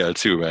with Goya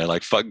too, man.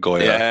 Like fuck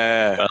Goya.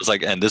 Yeah. I was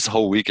like, and this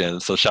whole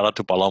weekend. So shout out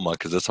to Paloma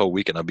because this whole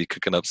weekend I'll be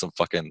cooking up some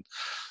Puerto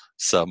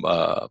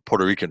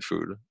Rican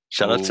food.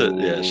 Shout out to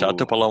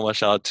Ooh. Paloma.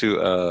 Shout out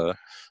to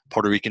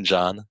Puerto Rican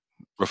John,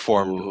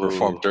 reformed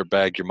Ooh.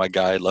 dirtbag. You're my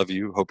guy. Love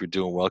you. Hope you're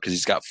doing well because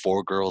he's got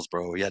 4 girls,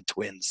 bro. He had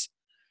twins.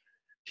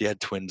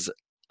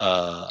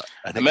 I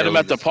I think met him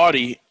at the Eloise.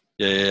 party.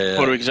 Yeah.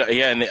 Puerto Rican,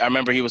 yeah, and I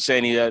remember he was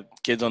saying he had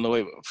kids on the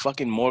way.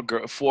 Fucking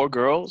 4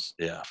 girls.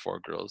 Yeah, 4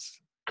 girls.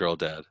 Girl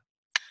dad.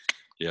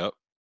 Yep.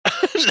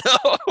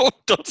 No,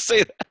 don't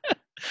say that.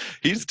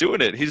 He's doing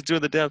it. He's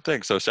doing the damn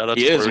thing. So shout out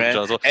He to is, Puerto Rican man,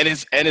 John as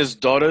well. and his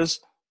daughters,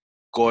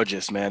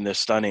 gorgeous, man. They're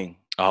stunning.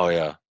 Oh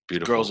yeah,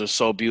 beautiful. Girls are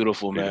so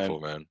beautiful, Beautiful,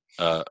 man.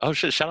 man. Oh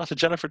shit! Shout out to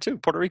Jennifer too,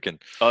 Puerto Rican.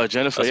 Oh,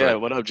 Jennifer, That's yeah. right.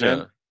 What up,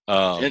 Yeah.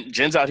 Jen?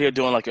 Jen's out here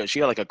doing she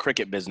got like a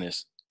cricket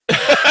business.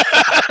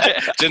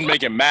 Jen's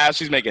making masks.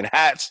 She's making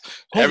hats.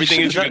 Holy Everything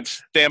shit, is you can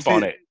stamp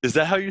on it. Is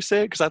that how you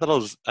say it? Because I thought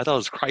it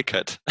was cry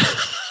cut.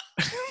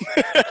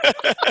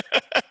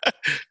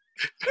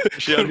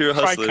 She out here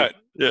hustling. Cut.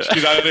 Yeah.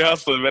 She's out here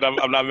hustling, man.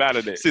 I'm not mad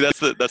at it. See, that's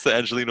the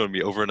Angelino in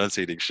me over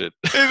enunciating shit.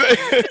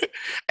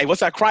 Hey, what's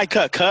that cry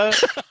cut,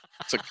 cuz?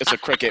 It's a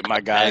cricket, my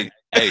guy.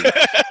 Hey.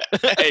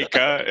 Hey,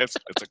 cuz.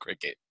 It's a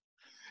cricket.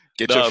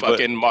 Get your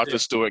fucking Martha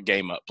Stewart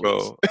game up,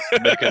 please.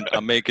 Bro.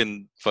 I'm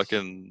making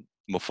fucking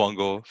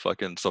mofongo,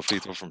 fucking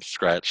sofrito from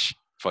scratch,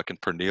 fucking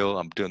pernil.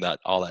 I'm doing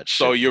all that shit.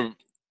 So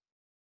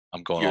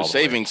I'm going you're all the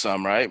saving way.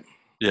 some, right?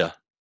 Yeah.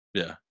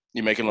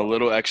 You're making a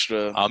little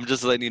extra. I'm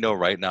just letting you know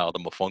right now the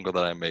mofongo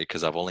that I make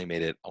because I've only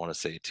made it, I want to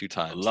say 2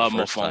 times. I love the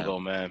first mofongo,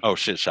 time, man. Oh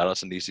shit! Shout out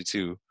to Nisi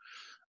too.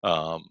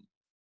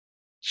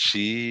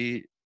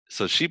 She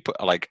put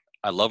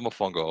I love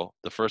mofongo.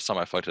 The first time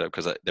I fucked it up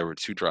because they were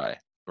too dry,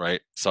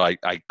 right? So I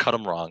cut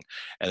them wrong,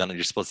 and then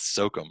you're supposed to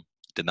soak them.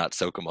 Did not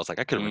soak them. I was like,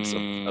 I could have rinsed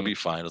them. I'll be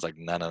fine. I was like,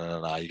 no.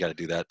 You got to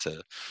do that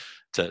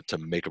to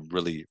make them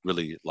really,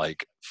 really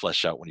like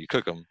flesh out when you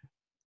cook them.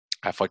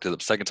 I fucked it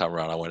up second time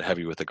around. I went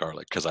heavy with the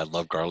garlic because I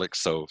love garlic.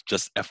 So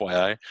just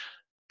FYI,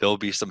 there'll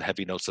be some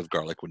heavy notes of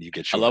garlic when you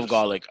get yours. I love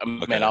garlic.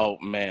 Okay.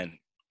 Man,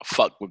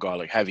 fuck with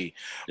garlic, heavy.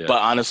 Yeah.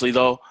 But honestly,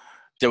 though,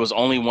 there was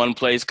only one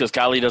place because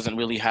Cali doesn't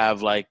really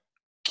have like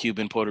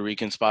Cuban, Puerto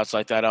Rican spots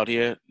like that out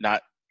here.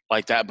 Not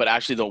like that, but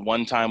actually, the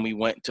one time we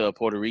went to a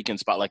Puerto Rican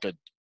spot, like a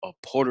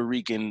Puerto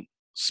Rican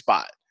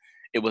spot,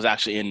 it was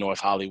actually in North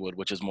Hollywood,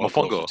 which is more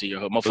closer to your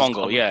hood.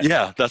 Mofongo, yeah.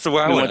 Yeah, that's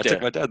where I went. I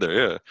took my dad there,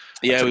 yeah.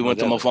 Yeah, we went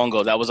to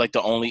Mofongo. That was like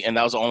the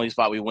only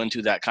spot we went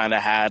to that kind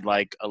of had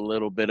like a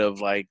little bit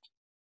of like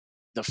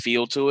the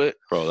feel to it.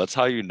 Bro, that's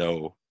how you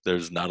know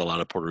there's not a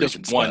lot of Puerto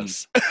Rican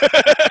spots.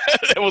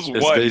 There was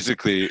it's one.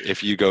 Basically,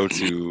 if you go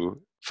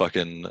to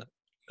fucking,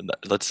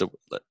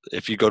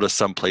 if you go to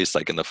some place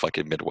like in the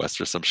fucking Midwest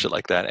or some shit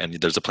like that, and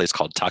there's a place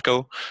called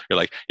Taco, you're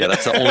like, yeah,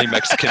 that's the only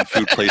Mexican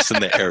food place in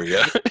the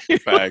area.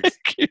 But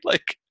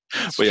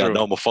yeah,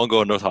 no,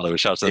 Mofongo in North Hollywood.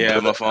 Shouts to them. Yeah,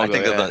 Mofongo. I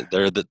think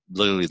they're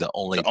literally the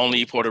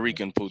only Puerto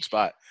Rican food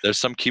spot. There's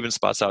some Cuban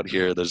spots out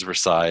here. There's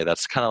Versailles.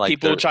 That's kind of like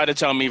people try to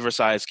tell me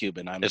Versailles is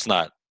Cuban. It's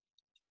not.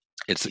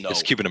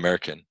 It's Cuban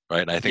American,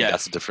 right? And I think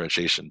that's the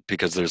differentiation,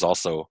 because there's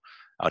also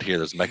out here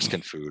there's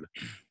Mexican food,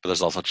 but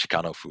there's also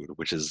Chicano food,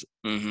 which is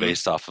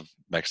based off of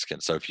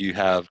Mexican. So if you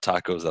have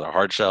tacos that are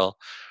hard shell,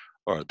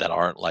 or that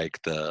aren't like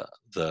the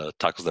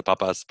tacos de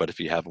papas, but if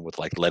you have them with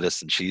like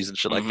lettuce and cheese and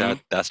shit like that,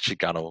 that's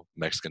Chicano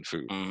Mexican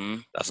food.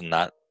 That's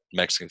not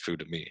Mexican food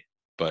to me.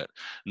 But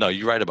no,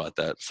 you're right about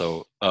that.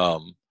 So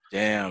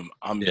damn,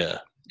 I'm yeah.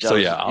 jealous. So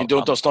yeah, you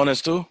do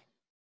tostones too?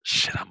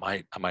 Shit, I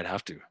might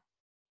have to.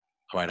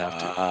 I might have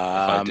to. If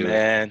I do,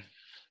 man.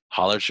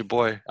 Holler at your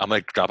boy. I'm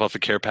gonna drop off a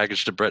care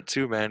package to Brett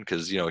too, man,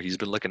 because he's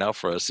been looking out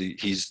for us.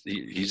 He's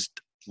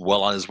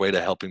well on his way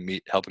to helping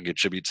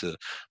contribute to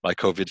my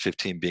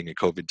COVID-15 being a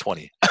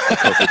COVID-20,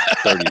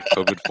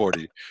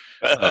 COVID-30,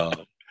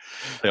 COVID-40.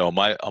 On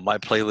my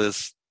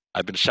playlist,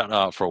 I've been shouting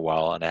out for a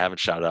while, and I haven't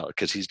shouted out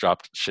because he's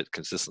dropped shit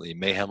consistently.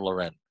 Mayhem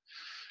Loren,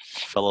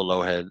 fellow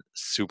Lowhead,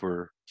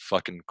 super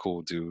fucking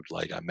cool dude.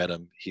 Like, I met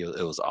him,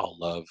 it was all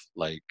love.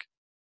 Like,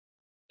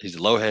 he's a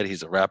Lowhead,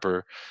 he's a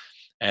rapper.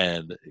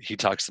 And he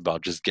talks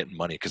about just getting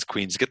money, because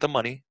Queens get the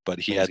money, but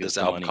he had this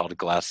album called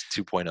Glass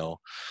 2.0.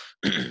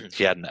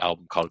 He had an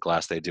album called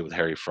Glass they did with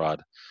Harry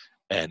Fraud,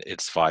 and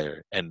it's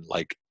fire. And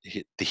like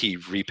he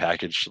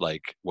repackaged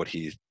like what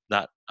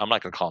I'm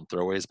not gonna call them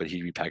throwaways, but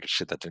he repackaged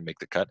shit that didn't make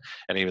the cut,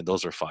 and even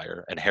those are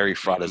fire. And Harry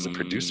Fraud as a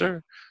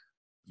producer,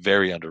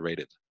 very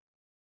underrated.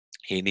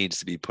 He needs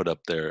to be put up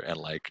there and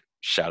like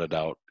shouted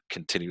out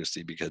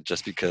continuously,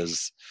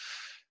 because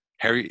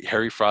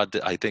Harry Fraud,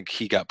 I think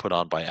he got put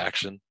on by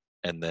Action.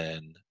 And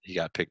then he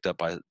got picked up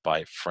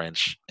by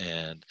French,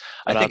 and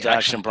I think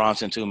Action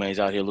Bronson too, man. He's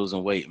out here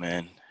losing weight,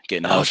 man.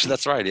 Getting healthy.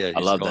 That's right. Yeah,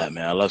 I love that,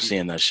 man. I love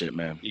seeing that shit,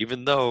 man.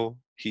 Even though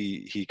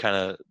he kind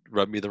of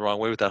rubbed me the wrong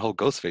way with that whole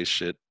Ghostface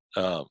shit,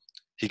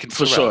 he can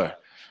still for sure. Rap.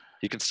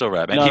 He can still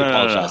rap, and he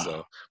apologized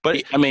though.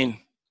 But I mean,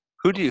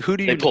 who do you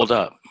they pulled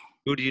up?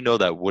 Who do you know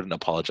that wouldn't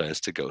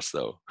apologize to Ghost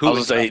though? I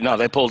was gonna say no,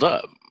 they pulled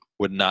up.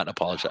 Would not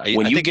apologize.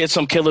 When you get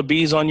some killer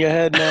bees on your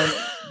head, man.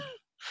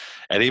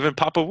 And even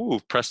Papa Wu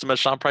pressed him at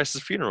Sean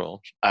Price's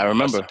funeral. I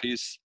remember. Rest in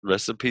peace.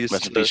 Rest in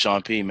peace,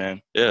 Sean P,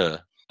 man. Yeah.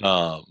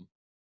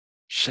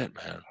 Shit,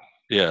 man.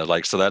 Yeah,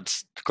 like, so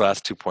that's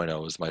Glass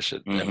 2.0 is my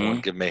shit. Everyone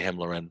give Mayhem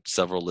Loren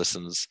several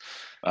listens.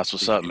 That's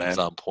what's up, man. He's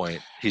on point.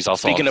 He's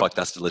also on Fuck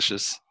That's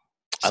Delicious.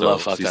 I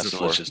love Fuck That's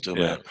Delicious too,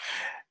 man.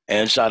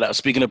 And shout out,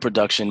 speaking of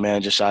production,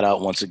 man, just shout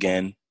out once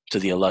again to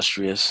the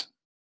illustrious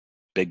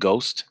Big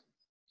Ghost.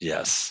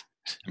 Yes.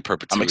 In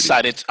perpetuity.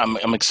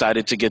 I'm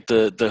excited to get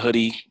the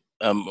hoodie.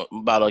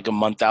 About like a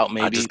month out,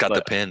 maybe. I just got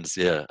the pins.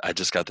 Yeah, I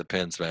just got the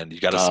pins, man. You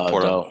got to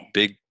support him.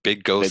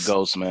 Big Ghost. Big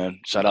Ghost, man.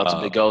 Shout out to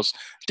Big Ghost.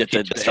 Did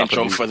the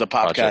intro for the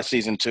podcast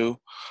season 2.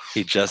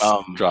 He just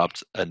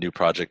dropped a new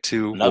project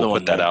too. We'll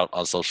put that out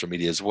on social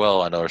media as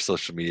well. I know our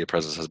social media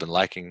presence has been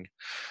lacking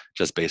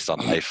just based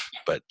on life,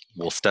 but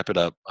we'll step it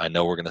up. I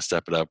know we're going to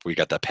step it up. We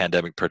got the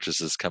pandemic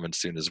purchases coming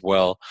soon as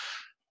well.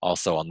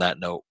 Also, on that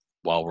note,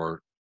 while we're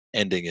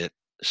ending it,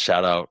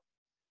 shout out,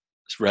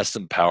 rest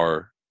in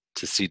power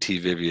to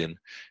CT Vivian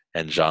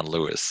and John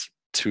Lewis,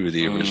 2 of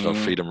the original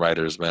Freedom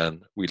Riders,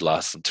 man. We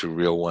lost some 2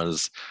 real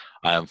ones.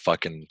 I am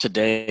fucking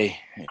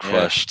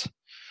crushed.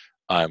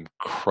 I'm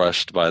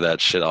crushed by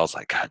that shit. I was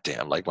like, God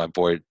damn. Like, my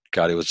boy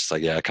Gotti was just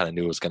like, yeah, I kind of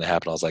knew it was going to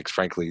happen. I was like,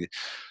 frankly,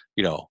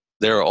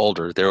 they were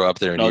older. They were up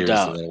there in years.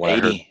 Doubt. And then when I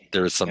heard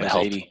there was some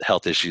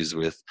health issues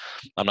with,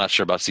 I'm not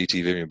sure about CT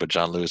Vivian, but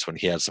John Lewis, when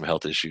he had some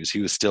health issues,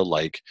 he was still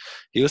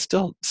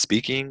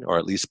speaking, or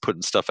at least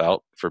putting stuff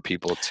out for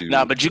people to.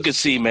 Nah, but you could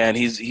see, man,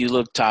 he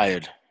looked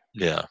tired.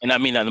 Yeah. And I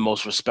mean that in the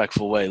most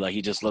respectful way. Like,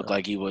 he just looked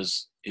like it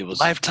was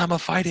lifetime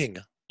of fighting.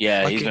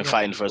 Yeah, he's been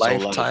fighting for his whole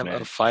life, lifetime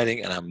of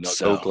fighting, and I'm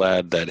so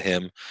glad that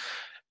him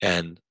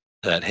and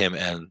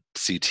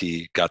CT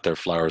got their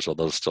flowers while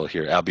those still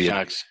here,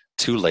 albeit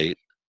too late,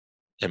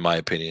 in my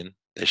opinion.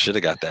 They should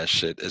have got that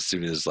shit as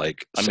soon as,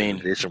 like, I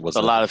mean,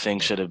 a lot of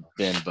things should have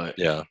been, but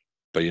yeah.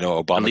 But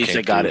Obama. At least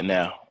they got it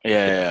now.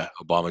 Yeah.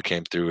 Obama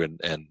came through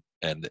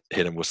and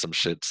hit him with some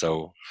shit.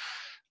 So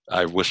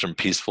I wish him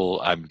peaceful.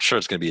 I'm sure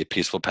it's going to be a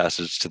peaceful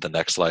passage to the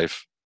next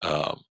life.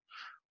 With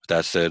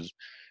that said,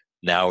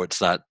 now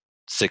it's not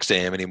 6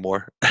 a.m.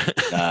 anymore.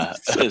 Nah,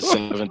 it's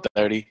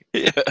 7:30.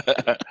 Yeah.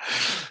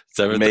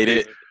 7:30. Made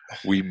it.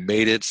 We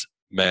made it,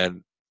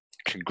 man.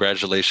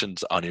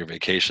 Congratulations on your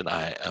vacation.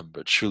 I am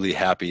truly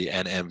happy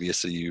and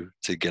envious of you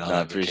to get on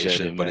that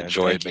vacation, but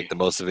enjoy it, make the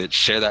most of it.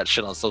 Share that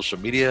shit on social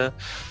media.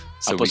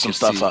 So I'll put some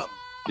stuff up.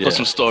 Put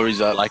some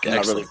stories up. Like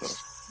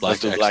excellence.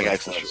 Black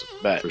excellence.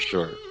 For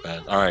sure,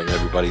 man. All right,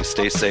 everybody.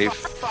 Stay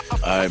safe.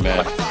 All right,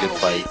 man. Good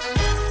fight.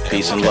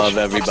 Peace and love,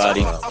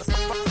 everybody.